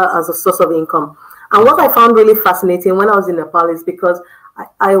 to as a source of income. And what I found really fascinating when I was in Nepal is because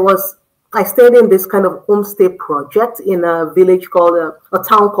I stayed in this kind of homestay project in a village called a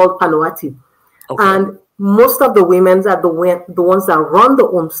town called Panuati, and most of the women are the ones that run the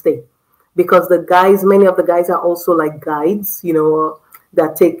homestay, because the guys, many of the guys are also like guides, you know,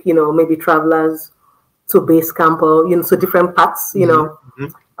 that take, you know, maybe travelers to base camp, or, you know, so different paths, you know.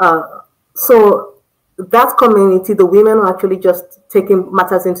 So that community, the women are actually just taking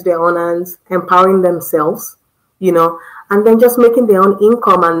matters into their own hands, empowering themselves, you know, and then just making their own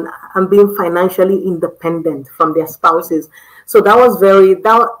income and being financially independent from their spouses. So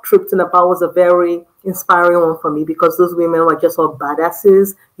that trip to Nepal was a very inspiring one for me, because those women were just all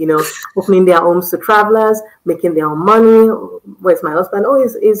badasses, you know, opening their homes to travelers, making their own money. Where's my husband? Oh,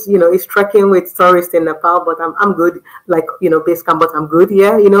 he's trekking with tourists in Nepal, but I'm good, like, you know, base camp, but I'm good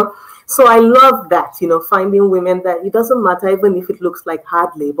here, you know. So I love that, you know, finding women that it doesn't matter even if it looks like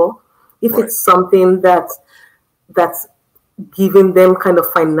hard labor, if it's something that's giving them kind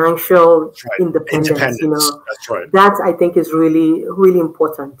of financial independence, you know. That's right. That I think is really, really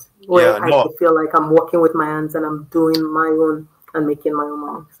important. Where I feel like I'm working with my hands and I'm doing my own and making my own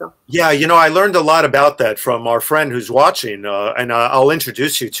money. So yeah, you know, I learned a lot about that from our friend who's watching, and I'll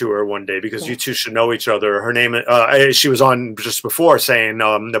introduce you to her one day, because you two should know each other. Her name, she was on just before saying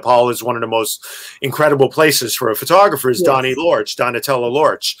Nepal is one of the most incredible places for a photographer. Is Donnie Lorch, Donatella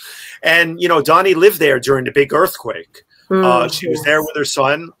Lorch, and you know, Donnie lived there during the big earthquake. She was there with her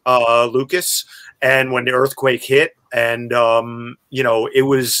son, Lucas, and when the earthquake hit, and you know, it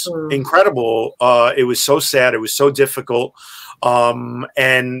was incredible. It was so sad. It was so difficult.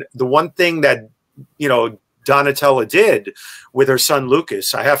 And the one thing that, you know, Donatella did with her son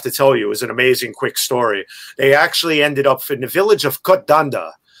Lucas, I have to tell you, is an amazing quick story. They actually ended up in the village of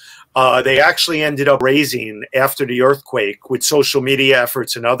Kotdanda. They actually ended up raising, after the earthquake, with social media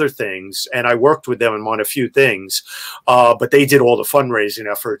efforts and other things, and I worked with them on a few things, but they did all the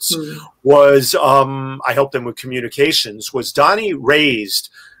fundraising efforts. I helped them with communications. Was Donnie raised,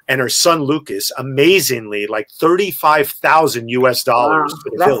 and her son Lucas, amazingly, like $35,000 US. Wow,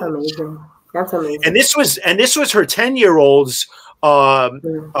 that's amazing. That's amazing. And this was her 10-year-old's thought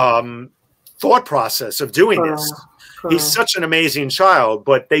process of doing this. He's such an amazing child,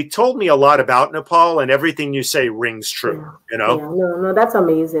 but they told me a lot about Nepal, and everything you say rings true. You know? No, that's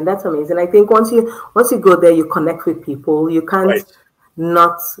amazing. That's amazing. I think once you go there, you connect with people. You can't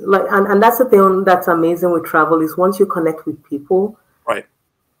not like, and that's the thing that's amazing with travel, is once you connect with people,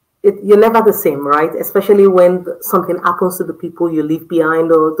 you're never the same, right? Especially when something happens to the people you leave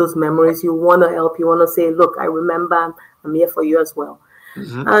behind, or those memories. You want to help. You want to say, look, I remember. I'm here for you as well.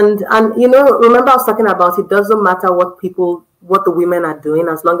 And you know, remember I was talking about, it doesn't matter what the women are doing,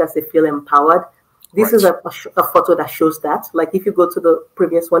 as long as they feel empowered. This is a photo that shows that. Like if you go to the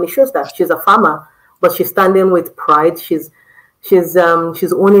previous one, it shows that she's a farmer, but she's standing with pride. She's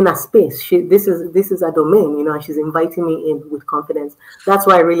owning a space. This is a domain, you know, and she's inviting me in with confidence. That's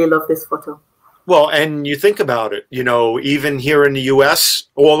why I really love this photo. Well, and you think about it, you know, even here in the U.S.,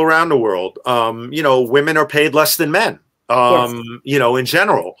 all around the world, you know, women are paid less than men. You know, in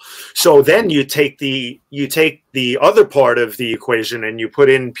general. So then you take the other part of the equation and you put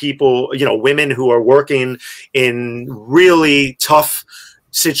in people, you know, women who are working in really tough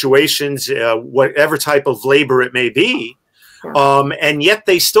situations, whatever type of labor it may be. And yet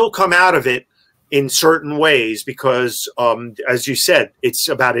they still come out of it in certain ways because, as you said, it's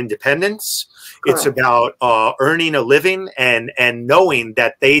about independence. Correct. It's about earning a living and knowing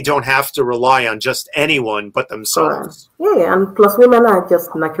that they don't have to rely on just anyone but themselves. Yeah, and plus women are just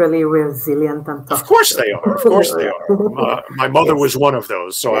naturally resilient and tough. Of course they are. Of course they are. My mother was one of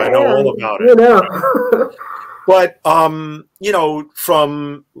those, so I know all about it. You know. But you know,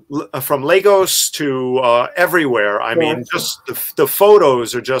 from Lagos to everywhere, I mean, just the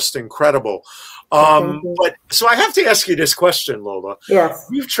photos are just incredible. But so I have to ask you this question, Lola. Yes.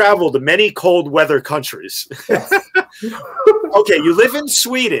 You've traveled to many cold weather countries. Yes. Okay, you live in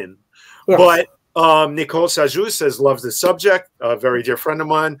Sweden, but Nicole Sajou says loves the subject. A very dear friend of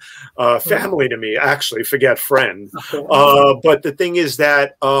mine, family to me, actually. Forget friend. Okay. But the thing is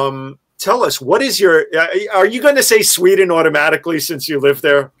that tell us, what is your? Are you going to say Sweden automatically since you live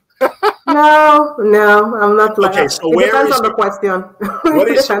there? No, I'm not. Okay, so it where depends is on the question.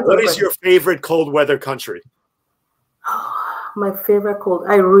 What is your favorite cold weather country? My favorite cold.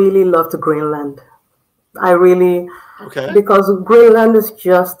 I really loved Greenland. I really, because Greenland is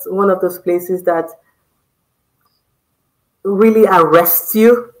just one of those places that really arrests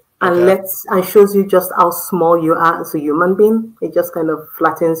you and and shows you just how small you are as a human being. It just kind of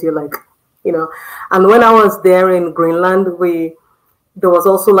flattens you, like, you know. And when I was there in Greenland, there was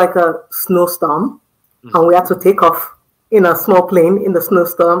also like a snowstorm, and we had to take off in a small plane in the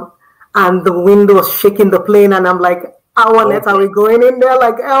snowstorm, and the wind was shaking the plane, and I'm like, how on earth are we going in there?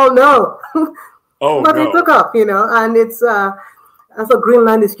 Like, hell no. But we took off, you know, and it's so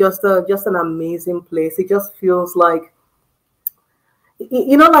Greenland is just an amazing place. It just feels like,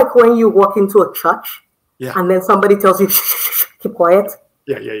 you know, like when you walk into a church and then somebody tells you, shh, keep quiet.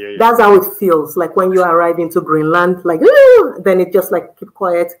 Yeah. That's how it feels like when you arrive into Greenland, like, then it just like, keep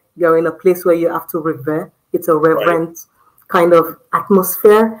quiet. You're in a place where you have to revere. It's a reverent kind of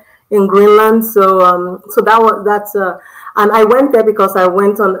atmosphere in Greenland. So, that's and I went there because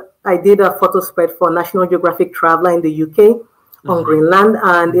I did a photo spread for National Geographic Traveler in the UK on Greenland,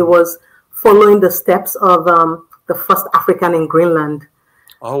 and it was following the steps of the first African in Greenland.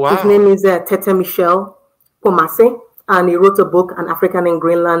 Oh, wow. His name is Tete Michel Pomase. And he wrote a book, An African in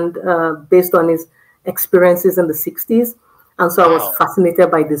Greenland, based on his experiences in the 60s. And so I was fascinated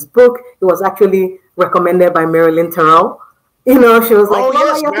by this book. It was actually recommended by Marilyn Terrell. You know, she was like, oh,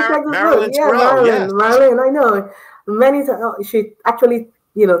 yes, Marilyn Terrell. Marilyn, I know. She actually,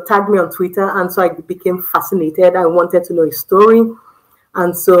 you know, tagged me on Twitter. And so I became fascinated. I wanted to know his story.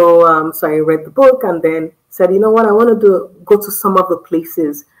 And so, so I read the book and then said, you know what, I want to go to some of the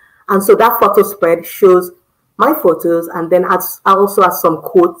places. And so that photo spread shows my photos, and then I also have some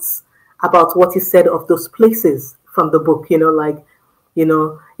quotes about what he said of those places from the book, you know, like, you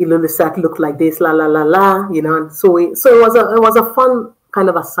know, Ilulissat looked like this, la la la la, you know, and so it was a fun kind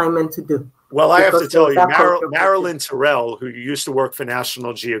of assignment to do. Well, I have to tell you, Marilyn Terrell, who used to work for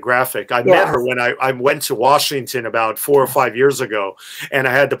National Geographic, I met her when I went to Washington about 4 or 5 years ago, and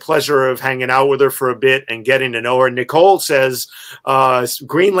I had the pleasure of hanging out with her for a bit and getting to know her. Nicole says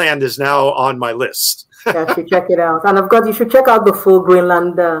Greenland is now on my list. Yeah, you should check it out. And you should check out the full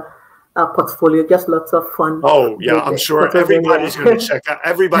Greenland portfolio. Just lots of fun. Oh yeah, I'm sure everybody's going to check out.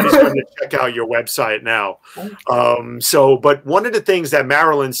 Everybody's going to check out your website now. But one of the things that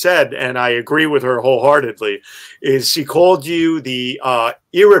Marilyn said, and I agree with her wholeheartedly, is she called you the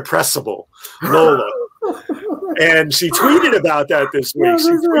irrepressible Lola. And she tweeted about that this week. She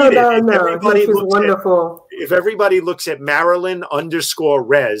tweeted, if everybody looks at Marilyn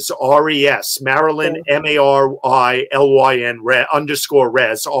 _Rez, R-E-S, Marilyn MARILYN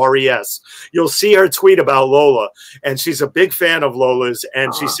 _Rez, R-E-S, you'll see her tweet about Lola. And she's a big fan of Lola's.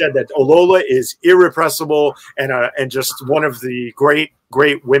 And she said that Lola is irrepressible and just one of the great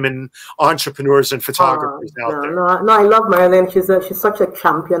women entrepreneurs and photographers out there. No, I love Marilyn. She's such a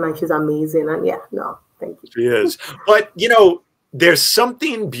champion and she's amazing. And thank you. She is. But, you know, there's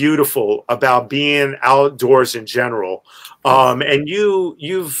something beautiful about being outdoors in general. And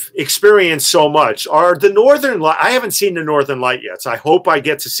you've experienced so much. Are the Northern Light? I haven't seen the Northern Light yet, so I hope I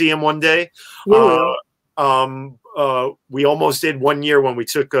get to see him one day. We almost did one year when we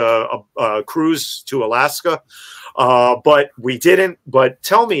took a cruise to Alaska, but we didn't. But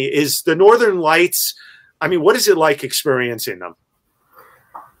tell me, is the Northern Lights, I mean, what is it like experiencing them?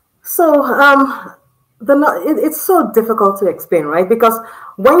 So it's so difficult to explain, right? Because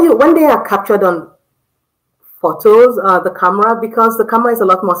when they are captured on photos, the camera, because the camera is a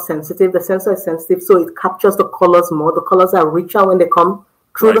lot more sensitive, the sensor is sensitive, so it captures the colors more. The colors are richer when they come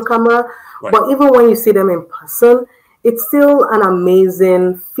through the camera. But even when you see them in person, it's still an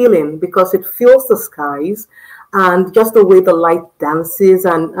amazing feeling because it fills the skies and just the way the light dances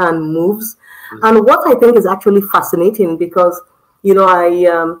and moves. And what I think is actually fascinating, because, you know,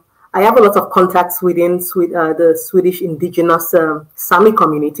 I have a lot of contacts within the Swedish indigenous Sami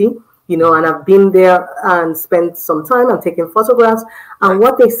community, you know, and I've been there and spent some time and taken photographs. And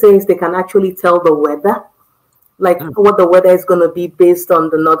what they say is they can actually tell the weather, like what the weather is going to be based on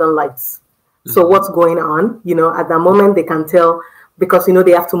the Northern Lights. So what's going on, you know, at that moment they can tell, because, you know,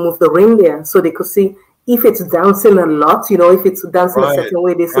 they have to move the reindeer. So they could see if it's dancing a lot, you know, if it's dancing a certain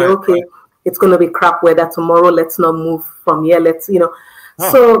way, they say, okay, it's going to be crap weather tomorrow. Let's not move from here. Let's, you know.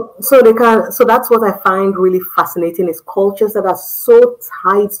 So they can. So that's what I find really fascinating, is cultures that are so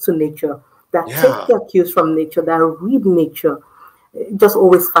tied to nature, that take their cues from nature, that read nature. It just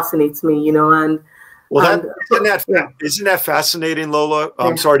always fascinates me, you know. And well, isn't that fascinating, Lola?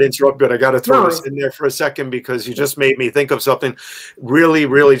 I'm sorry to interrupt, but I got to throw this in there for a second, because you just made me think of something really,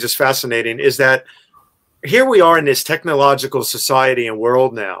 really just fascinating. Is that here we are in this technological society and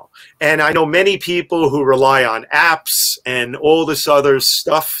world now. And I know many people who rely on apps and all this other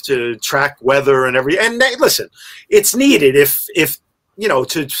stuff to track weather and everything. And listen, it's needed if you know,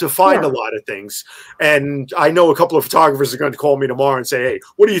 to find a lot of things. And I know a couple of photographers are going to call me tomorrow and say, hey,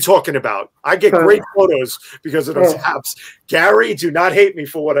 what are you talking about? I get great photos because of those apps. Gary, do not hate me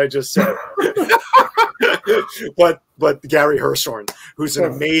for what I just said. but Gary Hershorn, who's an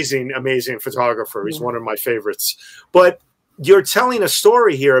amazing, amazing photographer. He's one of my favorites. But you're telling a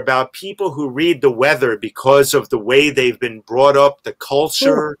story here about people who read the weather because of the way they've been brought up, the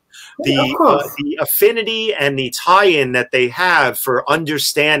culture, the affinity and the tie-in that they have for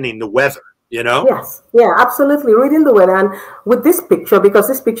understanding the weather, you know? Yes, yeah, absolutely. Reading the weather. And with this picture, because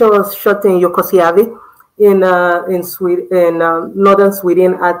this picture was shot in Jukkasjärvi, in Sweden, in northern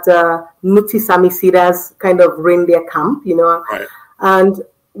Sweden, at Nuti Sami Sida's kind of reindeer camp, you know. And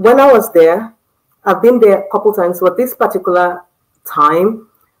when I was there, I've been there a couple times, but this particular time,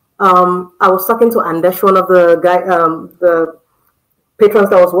 I was talking to Anders, one of the patrons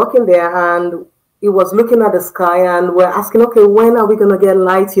that was working there, and he was looking at the sky, and we're asking, okay, when are we going to get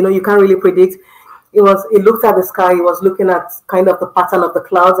light? You know, you can't really predict. He looked at the sky, he was looking at kind of the pattern of the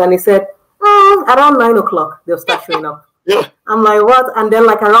clouds, and he said, around 9 o'clock, they'll start showing up. I'm like, what? And then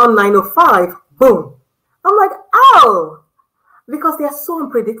like around 9:05, boom. I'm like, oh, because they are so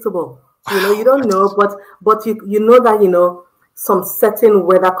unpredictable. You know, you don't know, but you know that, you know, some certain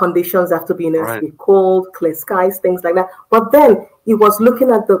weather conditions have to be in it, be cold, clear skies, things like that. But then he was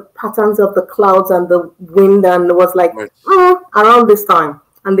looking at the patterns of the clouds and the wind, and it was like around this time.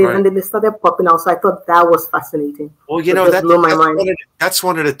 And then they started popping out. So I thought that was fascinating. Well, you know, that's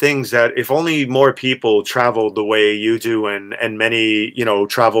one of the things that if only more people traveled the way you do, and many, you know,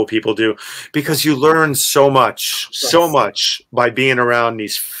 travel people do, because you learn so much by being around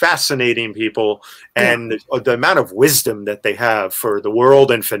these fascinating people, and the amount of wisdom that they have for the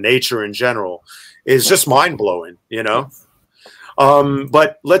world and for nature in general is just mind blowing, you know.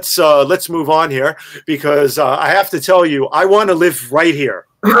 But let's move on here, because I have to tell you, I want to live right here.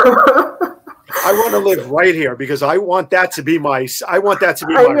 I want to live right here because I want that to be my. I know.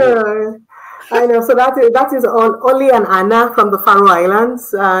 So that is only an Anna from the Faroe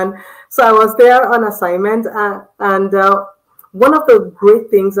Islands, and so I was there on assignment. And one of the great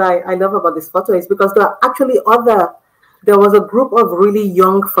things I love about this photo is because there are actually there was a group of really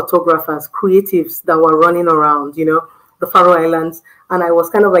young photographers, creatives that were running around, you know, the Faroe Islands, and I was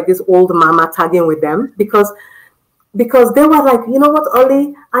kind of like this old mama tagging with them because they were like, you know what,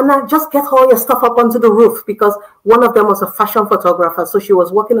 Ollie, Anna, just get all your stuff up onto the roof, because one of them was a fashion photographer, so she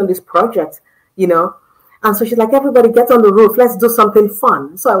was working on this project, you know, and so she's like, everybody get on the roof, let's do something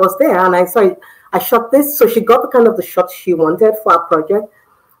fun. So I was there, and I shot this, so she got the kind of the shot she wanted for our project,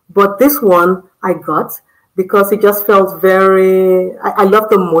 but this one I got because it just felt very, I love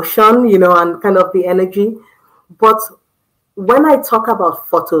the motion, you know, and kind of the energy. But when I talk about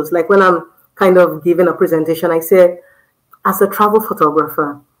photos, like when I'm kind of giving a presentation, I say as a travel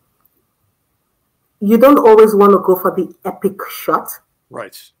photographer, you don't always want to go for the epic shot.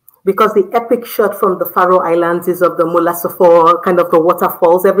 Right. Because the epic shot from the Faroe Islands is of the Molasofor, kind of the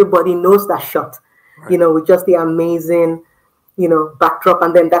waterfalls. Everybody knows that shot, right. With just the amazing, backdrop,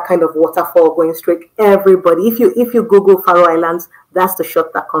 and then that kind of waterfall going straight. Everybody, if you Google Faroe Islands, that's the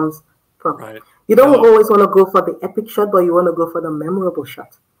shot that comes from. Right. You don't always want to go for the epic shot, but you want to go for the memorable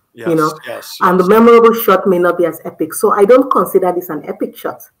shot. Yes, and the memorable shot may not be as epic. So I don't consider this an epic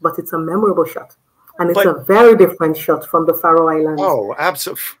shot, but it's a memorable shot. And it's a very different shot from the Faroe Islands. Oh,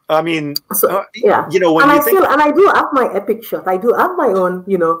 absolutely. I mean, yeah. When I do have my epic shot. I do have my own,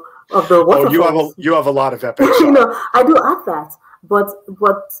 of the waterfalls. You have a lot of epic shots. I do have that.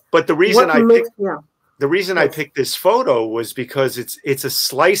 But the reason I picked this photo was because it's a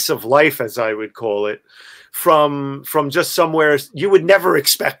slice of life, as I would call it, from just somewhere you would never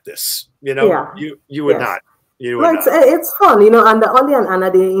expect this. You would not. It's fun, and the Oli and Anna,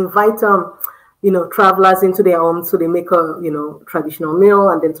 they invite travelers into their homes, so they make a traditional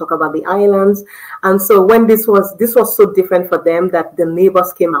meal and then talk about the islands. And so when this was so different for them that the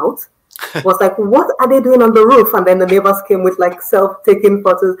neighbors came out, was like, what are they doing on the roof? And then the neighbors came with like self-taking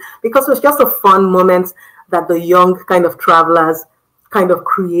photos, because it was just a fun moment that the young kind of travelers kind of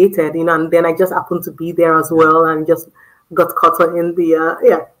created, and then I just happened to be there as well and just got caught in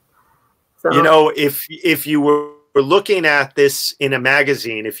the So if you were looking at this in a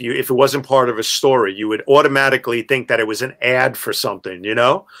magazine, if it wasn't part of a story, you would automatically think that it was an ad for something,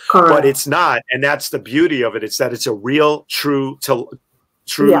 Correct. But it's not, and that's the beauty of it. It's that it's a real, true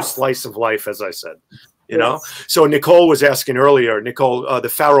slice of life, as I said. So Nicole was asking earlier, the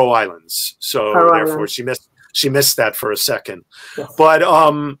Faroe Islands. So therefore, she missed that for a second. Yes. But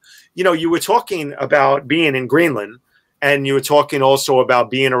you were talking about being in Greenland. And you were talking also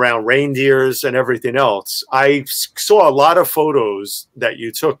about being around reindeers and everything else. I saw a lot of photos that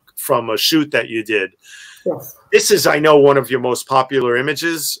you took from a shoot that you did. Yes. This is, I know, one of your most popular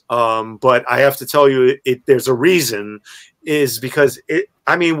images, but I have to tell you, there's a reason, is because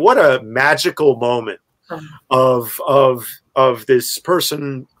what a magical moment of this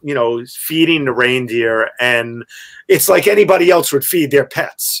person, feeding the reindeer, and it's like anybody else would feed their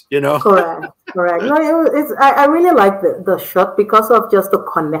pets, Correct. No, I really like the shot because of just the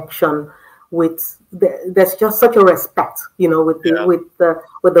connection with there's just such a respect, with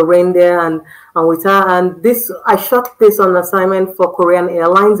the reindeer and with her. And this, I shot this on assignment for Korean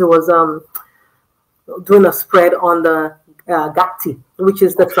Airlines. It was doing a spread on the gakti, which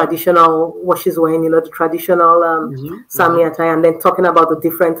is the traditional, what she's wearing, the traditional Sami attire, and then talking about the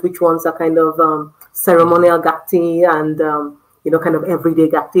different, which ones are kind of ceremonial gakti and kind of everyday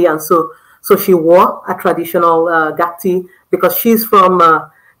gakti. And so she wore a traditional gakti because she's from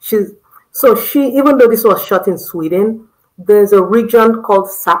even though this was shot in Sweden, there's a region called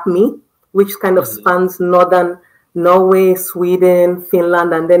Sapmi, which kind of spans northern Norway, Sweden,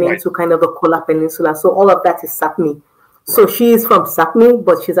 Finland, and then into kind of the Kola Peninsula. So all of that is Sapmi. So she is from Sapmi,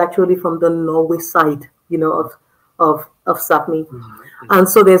 but she's actually from the Norway side, of Sapmi. And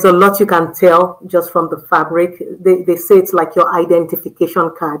so there's a lot you can tell just from the fabric. They say it's like your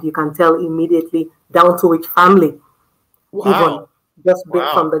identification card. You can tell immediately down to which family. Wow. Even just big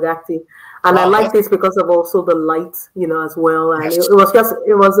from the gakti. And I like this because of also the light, as well. And it was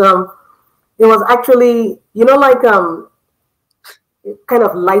actually, like kind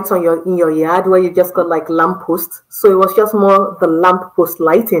of lights in your yard where you just got like lampposts. So it was just more the lamppost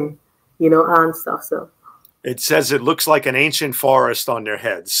lighting, and stuff. So it says it looks like an ancient forest on their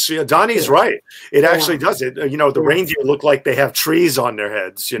heads. Donnie's right. It actually does it. The reindeer look like they have trees on their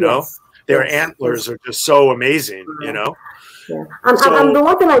heads, Their antlers are just so amazing, Yeah. And the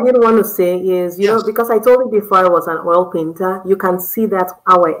one thing I did want to say is, because I told you before I was an oil painter, you can see that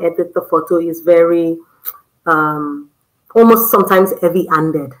how I edit the photo is very almost sometimes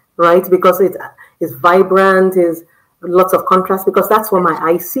heavy-handed, right? Because it is vibrant, is lots of contrast, because that's what my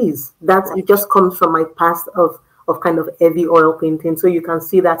eye sees. It just comes from my past of kind of heavy oil painting. So you can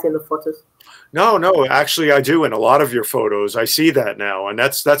see that in the photos. No, actually I do in a lot of your photos. I see that now. And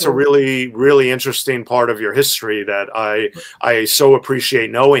that's a really, really interesting part of your history that I so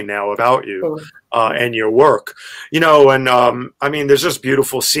appreciate knowing now about you and your work. There's just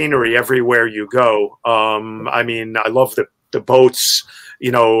beautiful scenery everywhere you go. I love the boats,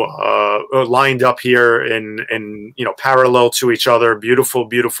 lined up here in parallel to each other. Beautiful,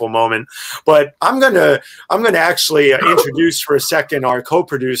 beautiful moment. But I'm gonna actually introduce for a second our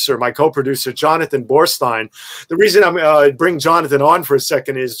my co-producer Jonathan Borstein. The reason I'm bring Jonathan on for a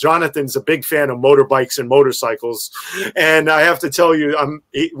second is Jonathan's a big fan of motorbikes and motorcycles, and I have to tell you,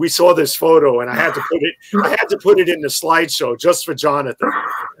 we saw this photo, and I had to put it in the slideshow just for Jonathan.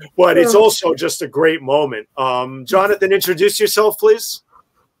 But it's also just a great moment. Jonathan, introduce yourself, please.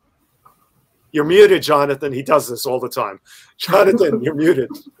 You're muted, Jonathan. He does this all the time. Jonathan, you're muted.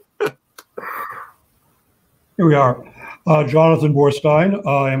 Here we are. Jonathan Borstein.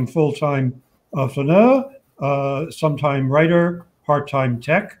 I am full-time flaneur, sometime writer, part-time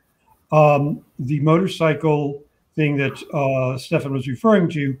tech. The motorcycle thing that Stefan was referring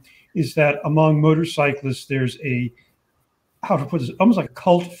to is that among motorcyclists, there's a, how to put this, almost like a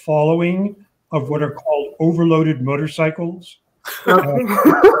cult following of what are called overloaded motorcycles.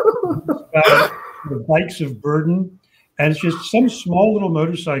 Bikes of burden, and it's just some small little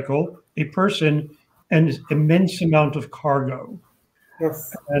motorcycle, a person, and an immense amount of cargo.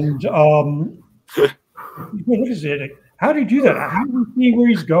 Yes. And look at it. How do you do that? How do you see where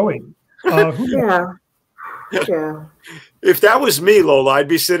he's going? Yeah. If that was me, Lola, I'd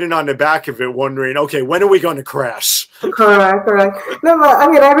be sitting on the back of it wondering, okay, when are we going to crash? Correct. No, but I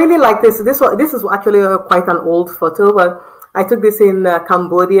mean, I really like this. This is actually quite an old photo, but I took this in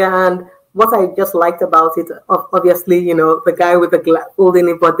Cambodia, and what I just liked about it, obviously, the guy with the glass holding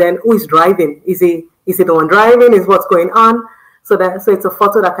it, but then who is driving? Is he the one driving? Is what's going on? So it's a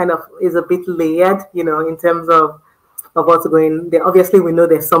photo that kind of is a bit layered, in terms of what's going there. Obviously, we know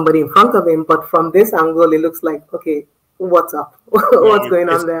there's somebody in front of him, but from this angle, it looks like, okay, what's up? What's going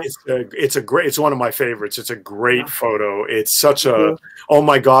on there? It's one of my favorites. It's a great photo. It's such a, oh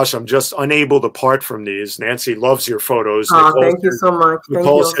my gosh, I'm just unable to part from these. Nancy loves your photos. Thank you so much.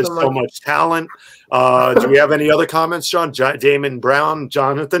 Nicole has so much talent. Do we have any other comments, John? Damon Brown,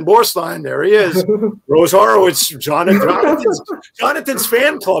 Jonathan Borstein, there he is. Rose Horowitz, Jonathan's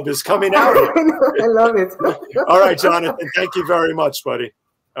fan club is coming out. I love it. All right, Jonathan, thank you very much, buddy.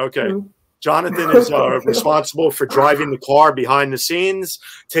 Okay. Jonathan is responsible for driving the car behind the scenes,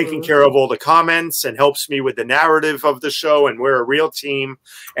 taking care of all the comments, and helps me with the narrative of the show. And we're a real team.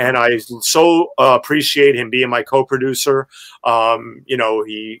 And I so appreciate him being my co-producer.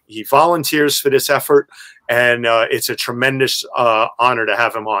 He volunteers for this effort, and it's a tremendous honor to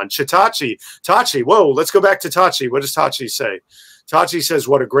have him on. Tachi, whoa, let's go back to Tachi. What does Tachi say? Tachi says,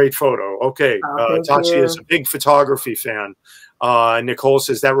 what a great photo. Okay, Tachi is a big photography fan. Nicole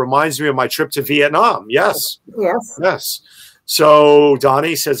says, that reminds me of my trip to Vietnam. Yes. So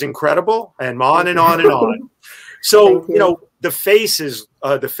Donnie says, incredible, and on and on and on. So, the faces,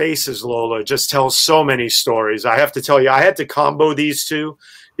 Lola, just tell so many stories. I have to tell you, I had to combo these two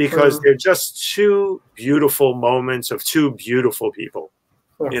because they're just two beautiful moments of two beautiful people,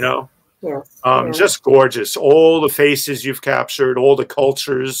 just gorgeous. All the faces you've captured, all the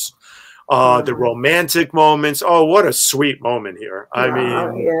cultures. The romantic moments. Oh, what a sweet moment here. I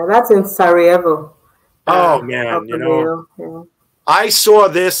mean, that's in Sarajevo. Oh man, I saw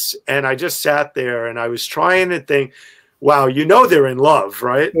this and I just sat there and I was trying to think, wow, they're in love,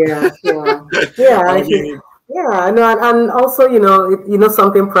 right? Yeah. And also,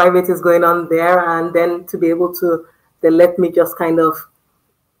 something private is going on there, and then to be able to, they let me just kind of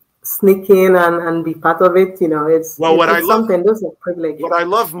sneak in and be part of it, it's something. That's a privilege. What I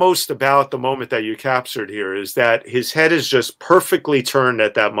love most about the moment that you captured here is that his head is just perfectly turned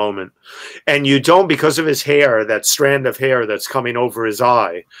at that moment, and you don't, because of his hair, that strand of hair that's coming over his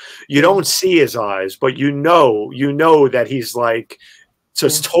eye, you don't see his eyes, but you know that he's like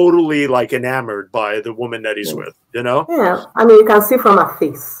just totally like enamored by the woman that he's with, Yeah, I mean, you can see from her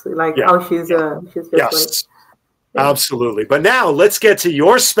face, like how she's just like. Absolutely. But now let's get to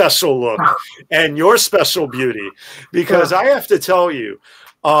your special look and your special beauty, because I have to tell you,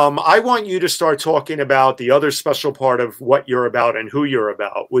 I want you to start talking about the other special part of what you're about and who you're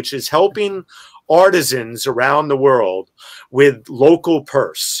about, which is helping artisans around the world with local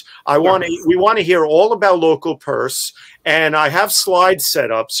purse. We want to hear all about local purse, and I have slides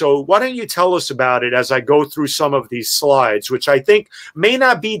set up. So why don't you tell us about it as I go through some of these slides, which I think may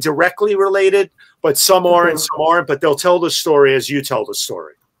not be directly related, but some are and some aren't, but they'll tell the story as you tell the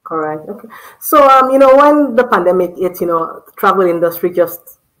story. Correct. Okay. So, when the pandemic hit, the travel industry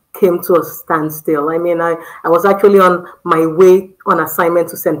just came to a standstill. I mean, I was actually on my way on assignment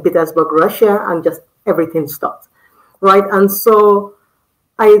to St. Petersburg, Russia, and just everything stopped. Right. And so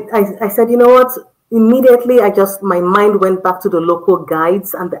I said, you know what? Immediately, my mind went back to the local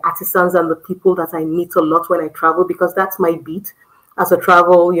guides and the artisans and the people that I meet a lot when I travel, because that's my beat. as a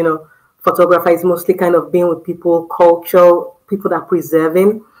travel, photographer, is mostly kind of being with people, culture, people that are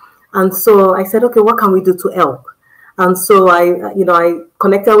preserving. And so I said, okay, what can we do to help? And so I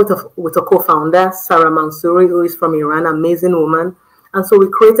connected with a co-founder, Sarah Mansouri, who is from Iran, amazing woman. And so we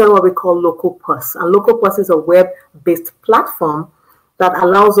created what we call Local Purse. And Local Purse is a web-based platform that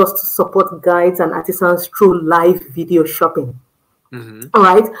allows us to support guides and artisans through live video shopping. All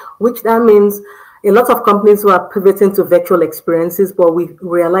right, which that means a lot of companies were pivoting to virtual experiences, but we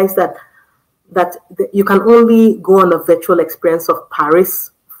realized that you can only go on a virtual experience of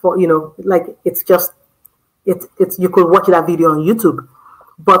Paris for, like it's you could watch that video on YouTube,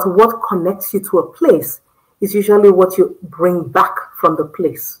 but what connects you to a place is usually what you bring back from the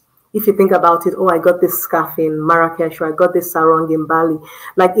place. If you think about it, oh, I got this scarf in Marrakesh, or I got this sarong in Bali,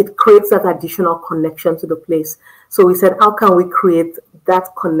 like it creates that additional connection to the place. So we said, how can we create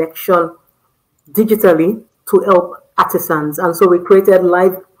that connection digitally to help artisans? And so we created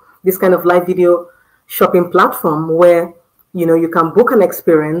this kind of live video shopping platform where, you can book an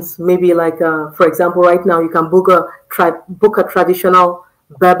experience, maybe like, for example, right now you can book a traditional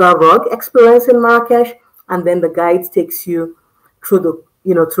Berber rug experience in Marrakesh, and then the guide takes you through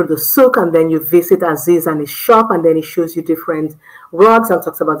the souk, and then you visit Aziz and his shop, and then he shows you different rugs and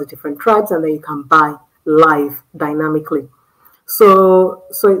talks about the different tribes, and then you can buy live dynamically. So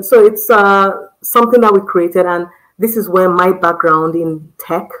it's something that we created, and this is where my background in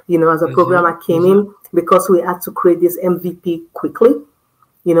tech, as a programmer came in, because we had to create this MVP quickly,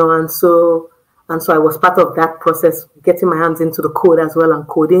 and so I was part of that process, getting my hands into the code as well and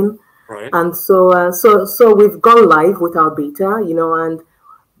coding. Right. And so we've gone live with our beta, and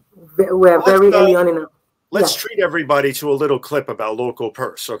we're very early on in it. Let's treat everybody to a little clip about Local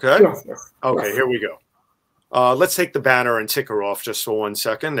Purse, okay? Yes. Okay, yes. Here we go. Let's take the banner and ticker off just for 1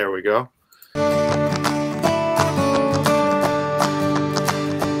 second. There we go.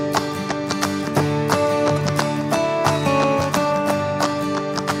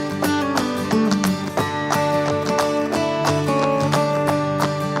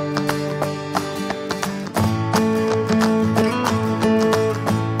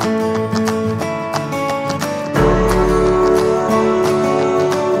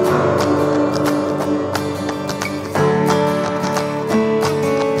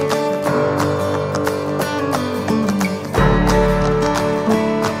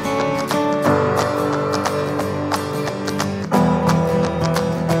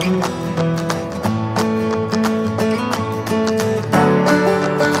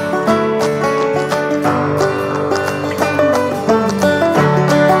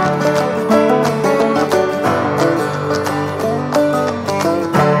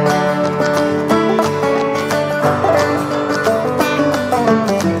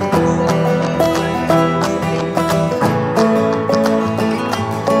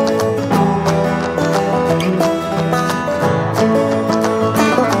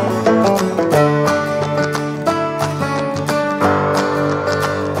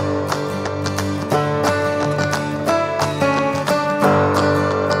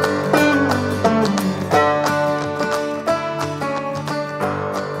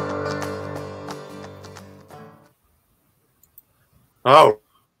 Oh,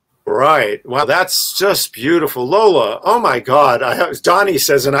 right. Wow, that's just beautiful. Lola, oh my God. Donnie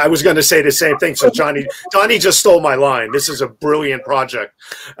says, and I was going to say the same thing. So Donnie just stole my line. This is a brilliant project.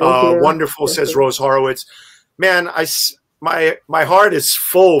 Wonderful, says Rose Horowitz. Man, my heart is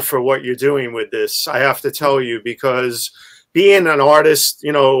full for what you're doing with this. I have to tell you, because being an artist,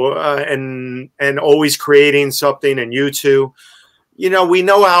 you know, and always creating something, and you too, you know, we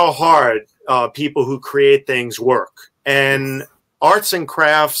know how hard people who create things work. And arts and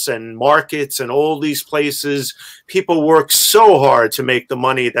crafts and markets and all these places, people work so hard to make the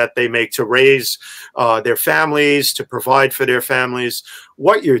money that they make, to raise their families, to provide for their families.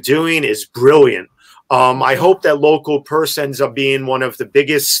 What you're doing is brilliant. I hope that Local Purse ends up being one of the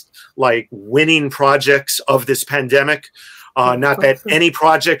biggest, like, winning projects of this pandemic. Not that any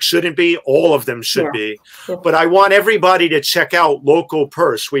project shouldn't be, all of them should be. But I want everybody to check out Local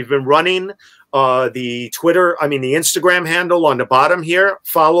Purse. We've been running the Instagram handle on the bottom here.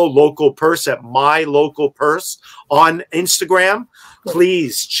 Follow Local Purse at My Local Purse on Instagram.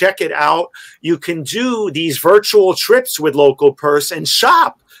 Please check it out. You can do these virtual trips with Local Purse and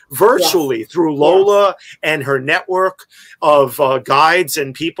shop virtually through Lola and her network of guides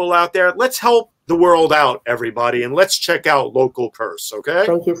and people out there. Let's help the world out, everybody, and let's check out Local Purse, okay?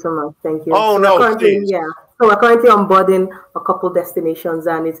 Thank you so much. Thank you. Oh, no, please. Yeah. So we're currently onboarding a couple destinations,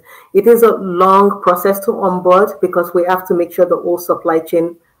 and it is a long process to onboard, because we have to make sure the whole supply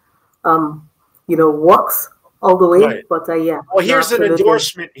chain, you know, works all the way. Right. But yeah. Well, here's an absolutely.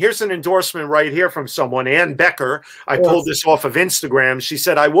 endorsement. Here's an endorsement right here from someone, Ann Becker. I pulled this off of Instagram. She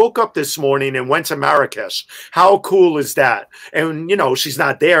said, I woke up this morning and went to Marrakesh. How cool is that? And, you know, she's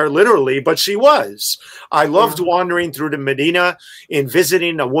not there literally, but she was. I loved wandering through the Medina and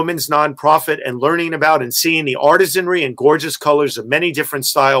visiting a women's nonprofit and learning about and seeing the artisanry and gorgeous colors of many different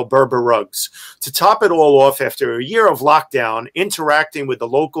style Berber rugs. To top it all off, after a year of lockdown, interacting with the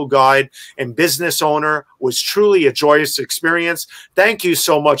local guide and business owner was truly a joyous experience. Thank you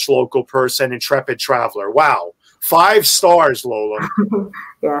so much, local person, intrepid traveler. Wow. 5 stars, Lola.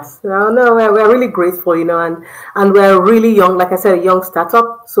 Yes. No, we're really grateful, you know, and we're really young, like I said, a young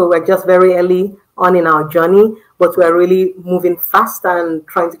startup. So we're just very early on in our journey, but we're really moving fast and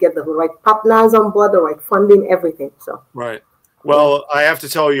trying to get the right partners on board, the right funding, everything. So right. Well, I have to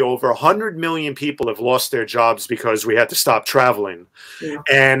tell you, over 100 million people have lost their jobs because we had to stop traveling. Yeah.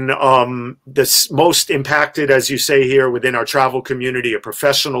 And the most impacted, as you say here, within our travel community are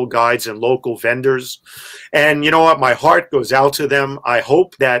professional guides and local vendors. And you know what? My heart goes out to them. I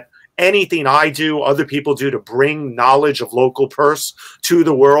hope that anything I do, other people do to bring knowledge of local purse to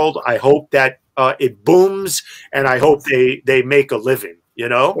the world, I hope that it booms, and I hope they make a living, you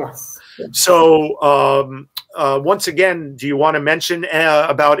know? Yes. So once again, do you want to mention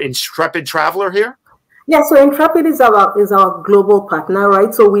about Intrepid Traveler here? Yeah, so Intrepid is our global partner,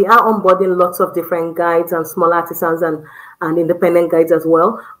 right? So we are onboarding lots of different guides and small artisans and independent guides as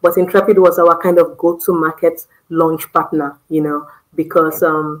well. But Intrepid was our kind of go-to market launch partner, you know, because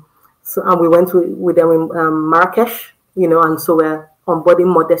and we went with them in Marrakesh, you know, and so we're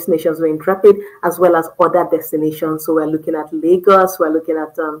onboarding more destinations with Intrepid as well as other destinations. So we're looking at Lagos, we're looking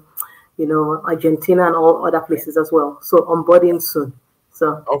at you know, Argentina and all other places as well. So onboarding soon.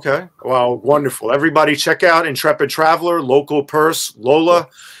 So okay, well, wonderful. Everybody, check out Intrepid Traveler, local purse, Lola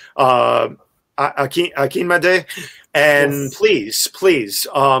Akinmade, and please,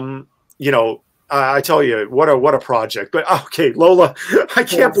 you know, I tell you, what a project. But okay, Lola, I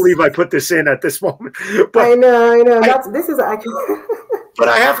can't believe I put this in at this moment. But I know. This is actually. But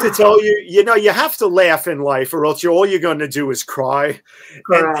I have to tell you, you know, you have to laugh in life, or else all you're going to do is cry.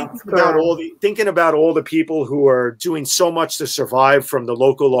 Correct. And thinking about all the people who are doing so much to survive, from the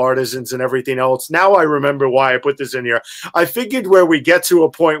local artisans and everything else. Now I remember why I put this in here. I figured where we get to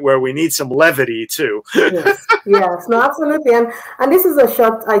a point where we need some levity too. Yes, no, absolutely. And this is a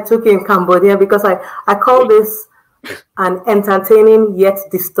shot I took in Cambodia because I call this an entertaining yet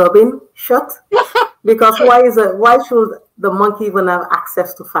disturbing shot. Because why should the monkey even have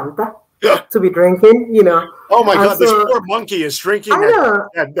access to Fanta to be drinking, you know? Oh my God, this poor monkey is drinking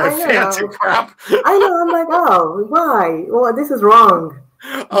that Fanta crap. I know, I'm like, oh, why? Well, this is wrong.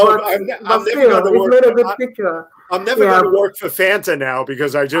 Oh, but still, it's not a good picture. I'm never going to work for Fanta now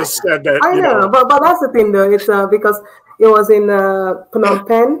because I just said that. I know, but that's the thing though. It's because it was in Phnom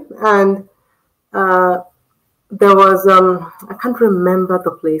Penh, and there was I can't remember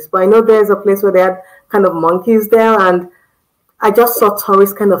the place, but I know there's a place where they had kind of monkeys there, and I just saw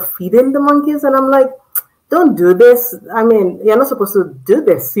tourists kind of feeding the monkeys, and I'm like, don't do this. I mean, you're not supposed to do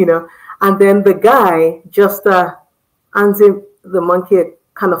this, you know. And then the guy just hands him the monkey a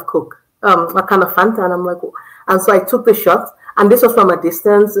kind of Coke, a kind of Fanta, and I'm like, and so I took the shot, and this was from a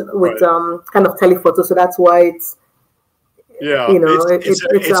distance with kind of telephoto, so that's why it's. Yeah, you know, it's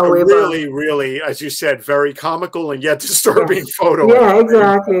a really, as you said, very comical and yet disturbing photo. Yeah,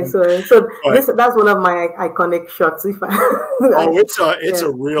 exactly. So that's one of my iconic shots. It's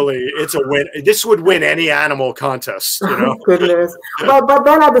a win. This would win any animal contest, you know. Goodness, but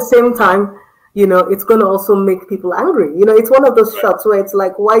then at the same time, you know, it's going to also make people angry. You know, it's one of those shots where it's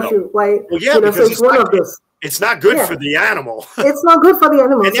like, why? Well, yeah, you know, so it's one of those. It's not good for the animal. It's not good for the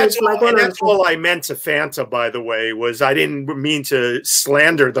animal. And that's all I meant to Fanta, by the way, was I didn't mean to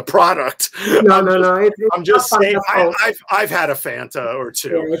slander the product. No. I'm just saying I've had a Fanta or two.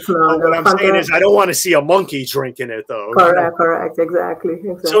 Yeah, it's not, what I'm saying is I don't want to see a monkey drinking it, though. Correct, exactly.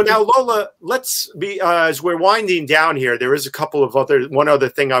 So now, Lola, let's be as we're winding down here. There is one other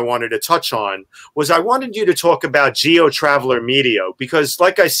thing I wanted to touch on was I wanted you to talk about Geotraveler Media, because,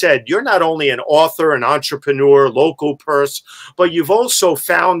 like I said, you're not only an author, an entrepreneur, local purse, but you've also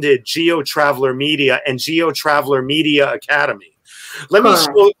founded Geotraveler Media and Geotraveler Media Academy. Let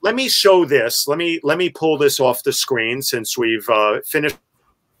me show this. Let me pull this off the screen since we've finished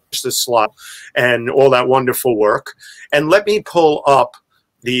the slide and all that wonderful work. And let me pull up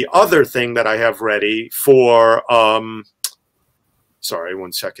the other thing that I have ready for. Sorry,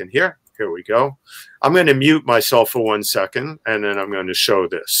 1 second here. Here we go. I'm going to mute myself for 1 second, and then I'm going to show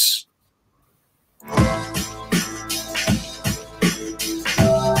this.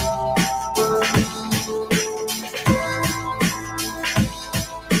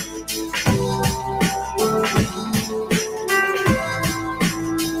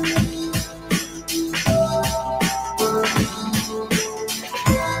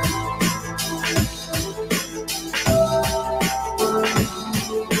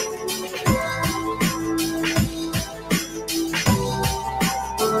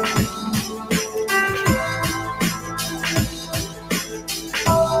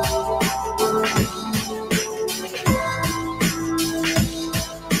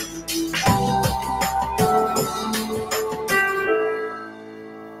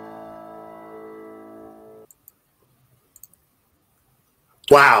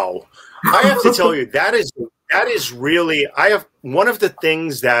 Wow. I have to tell you, that is really, I have one of the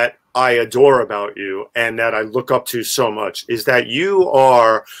things that I adore about you and that I look up to so much is that you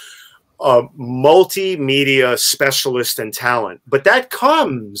are a multimedia specialist and talent, but that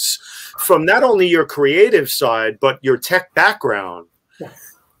comes from not only your creative side, but your tech background.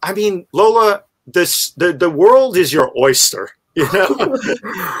 Yes. I mean, Lola, the world is your oyster. You know,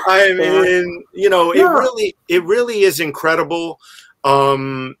 I mean, you know, it really is incredible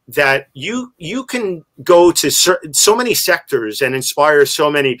that you can go to so many sectors and inspire so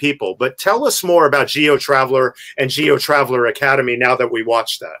many people. But tell us more about Geotraveler and Geotraveler Academy now that we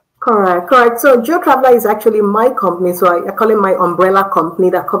watched that. Correct. So Geotraveler is actually my company. So I call it my umbrella company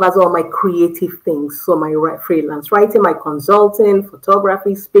that covers all my creative things. So my freelance writing, my consulting,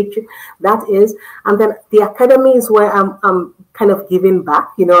 photography, speech, that is. And then the academy is where I'm kind of giving back.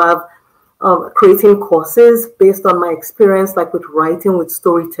 You know, I've creating courses based on my experience, like with writing, with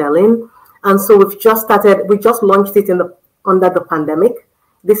storytelling. And so we just launched it under the pandemic.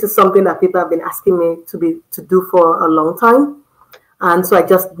 This is something that people have been asking me to do for a long time. And so I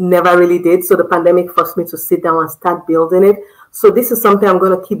just never really did. So the pandemic forced me to sit down and start building it. So this is something I'm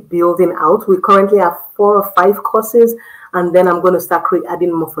going to keep building out. We currently have 4 or 5 courses, and then I'm going to start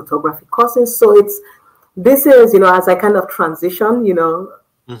adding more photography courses. So this is, you know, as I kind of transition, you know,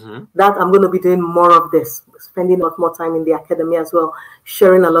 that I'm going to be doing more of this, spending a lot more time in the academy as well,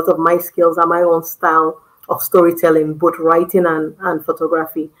 sharing a lot of my skills and my own style of storytelling, both writing and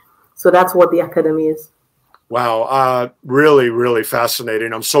photography. So that's what the academy is. Wow. Really, really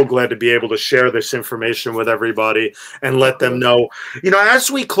fascinating. I'm so glad to be able to share this information with everybody and let them know. You know, as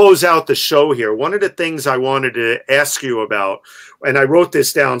we close out the show here, one of the things I wanted to ask you about, and I wrote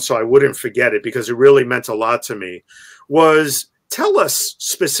this down so I wouldn't forget it because it really meant a lot to me, was tell us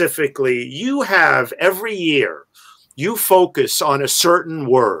specifically, you have every year, you focus on a certain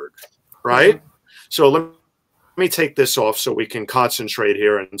word, right? So let me take this off so we can concentrate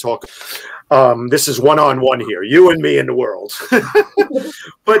here and talk. This is one-on-one here, you and me in the world.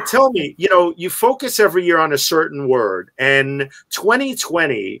 But tell me, you know, you focus every year on a certain word, and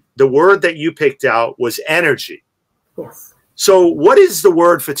 2020, the word that you picked out was energy. Yes. So what is the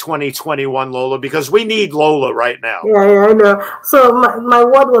word for 2021, Lola? Because we need Lola right now. Yeah, I know. So my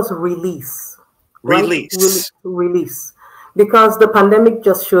word was release. Release. Right? Release. Because the pandemic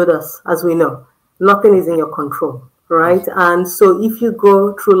just showed us, as we know, nothing is in your control, right? And so if you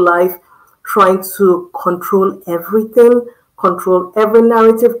go through life trying to control everything, control every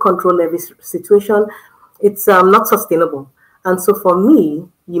narrative, control every situation, it's not sustainable. And so for me,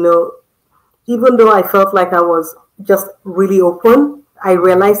 you know, even though I felt like I was just really open, I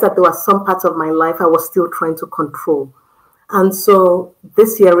realized that there were some parts of my life I was still trying to control. And so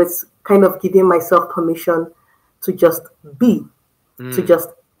this year it's kind of giving myself permission to just be, to just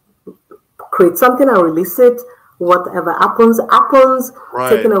create something and release it. Whatever happens, right.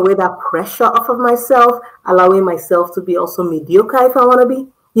 Taking away that pressure off of myself, allowing myself to be also mediocre if I want to be,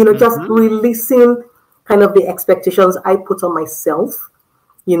 you know, just releasing kind of the expectations I put on myself,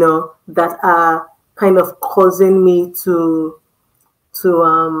 you know, that are kind of causing me to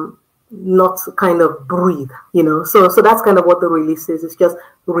not kind of breathe, you know. So that's kind of what the release is. It's just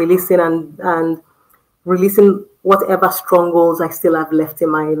releasing and releasing whatever strongholds I still have left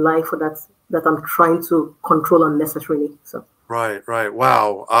in my life, or that I'm trying to control unnecessarily. So right.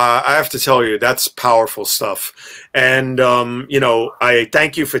 Wow. I have to tell you, that's powerful stuff. And you know, I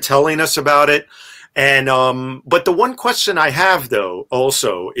thank you for telling us about it. And but the one question I have though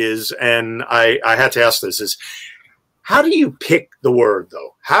also is, and I had to ask this, is how do you pick the word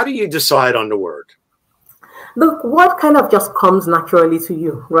though? How do you decide on the word? The word kind of just comes naturally to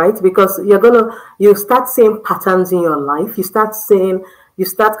you, right? Because you start seeing patterns in your life. You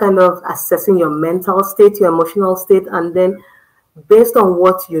start kind of assessing your mental state, your emotional state, and then based on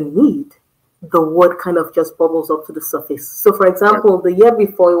what you need, the word kind of just bubbles up to the surface. So for example, the year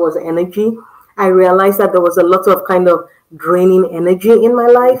before it was energy. I realized that there was a lot of kind of draining energy in my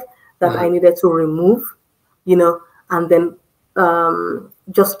life that I needed to remove, you know, and then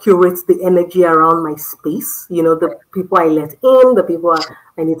just curate the energy around my space, you know, the people I let in, the people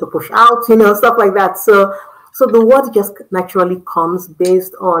I need to push out, you know, stuff like that. So the word just naturally comes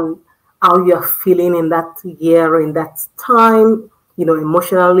based on how you're feeling in that year, in that time, you know,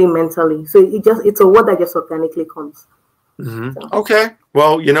 emotionally, mentally. So it's a word that just organically comes. So. Okay.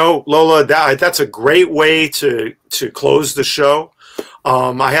 Well, you know, Lola, that's a great way to close the show.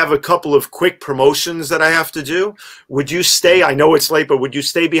 I have a couple of quick promotions that I have to do. Would you stay? I know it's late, but would you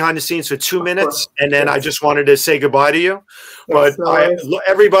stay behind the scenes for 2 minutes? And then I just wanted to say goodbye to you. But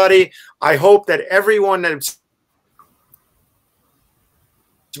everybody, I hope that everyone that's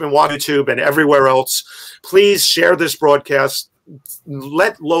been watching YouTube and everywhere else. Please share this broadcast.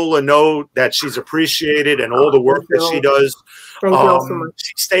 Let Lola know that she's appreciated and all the work that she does. Thank you all so much.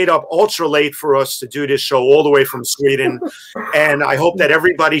 She stayed up ultra late for us to do this show all the way from Sweden. And I hope that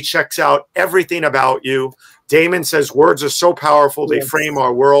everybody checks out everything about you. Damon says, words are so powerful. They frame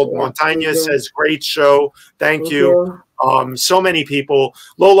our world. Montaigne says, great show. Thank you. So many people.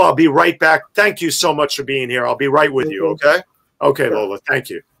 Lola, I'll be right back. Thank you so much for being here. I'll be right with you. Okay. Okay, Lola. Thank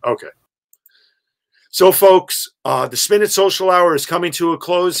you. Okay. So, folks, the Spin It Social Hour is coming to a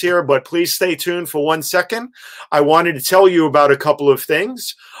close here, but please stay tuned for 1 second. I wanted to tell you about a couple of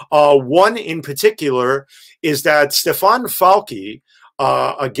things. One in particular is that Stefan Falke,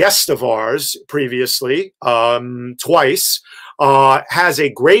 a guest of ours previously, twice, has a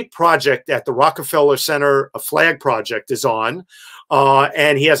great project at the Rockefeller Center. A flag project is on.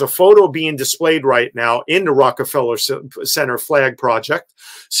 And he has a photo being displayed right now in the Rockefeller Center flag project.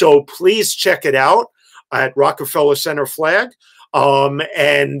 So please check it out at Rockefeller Center flag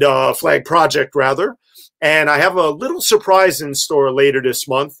and flag project rather. And I have a little surprise in store later this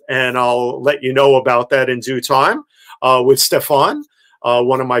month, and I'll let you know about that in due time with Stefan,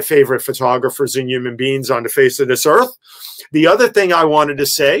 one of my favorite photographers and human beings on the face of this earth. The other thing I wanted to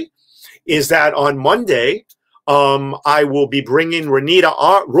say is that on Monday, I will be bringing Renita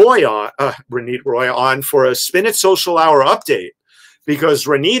Roy on for a Spin It Social Hour update, because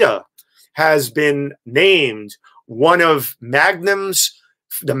Renita has been named one of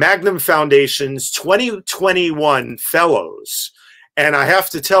the Magnum Foundation's 2021 fellows. And I have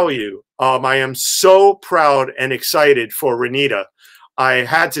to tell you, I am so proud and excited for Renita. I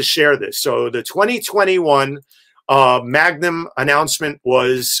had to share this. So the 2021 Magnum announcement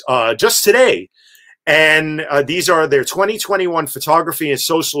was just today. And these are their 2021 Photography and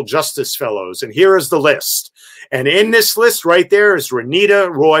Social Justice Fellows. And here is the list. And in this list right there is Renita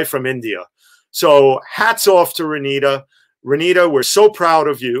Roy from India. So hats off to Renita. Renita, we're so proud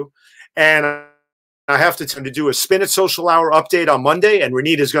of you. And I have to do a Spin It Social Hour update on Monday. And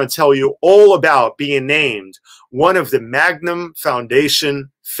Renita is going to tell you all about being named one of the Magnum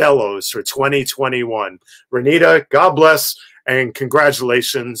Foundation Fellows for 2021. Renita, God bless and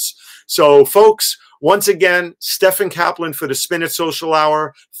congratulations. So, folks, once again, Stefan Kaplan for the Spin It Social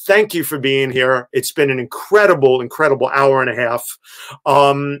Hour. Thank you for being here. It's been an incredible, incredible hour and a half.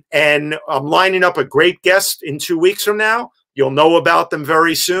 And I'm lining up a great guest in 2 weeks from now. You'll know about them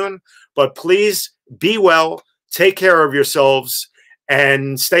very soon. But please be well, take care of yourselves,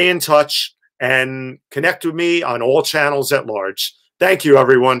 and stay in touch and connect with me on all channels at large. Thank you,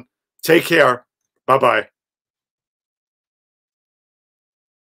 everyone. Take care. Bye-bye.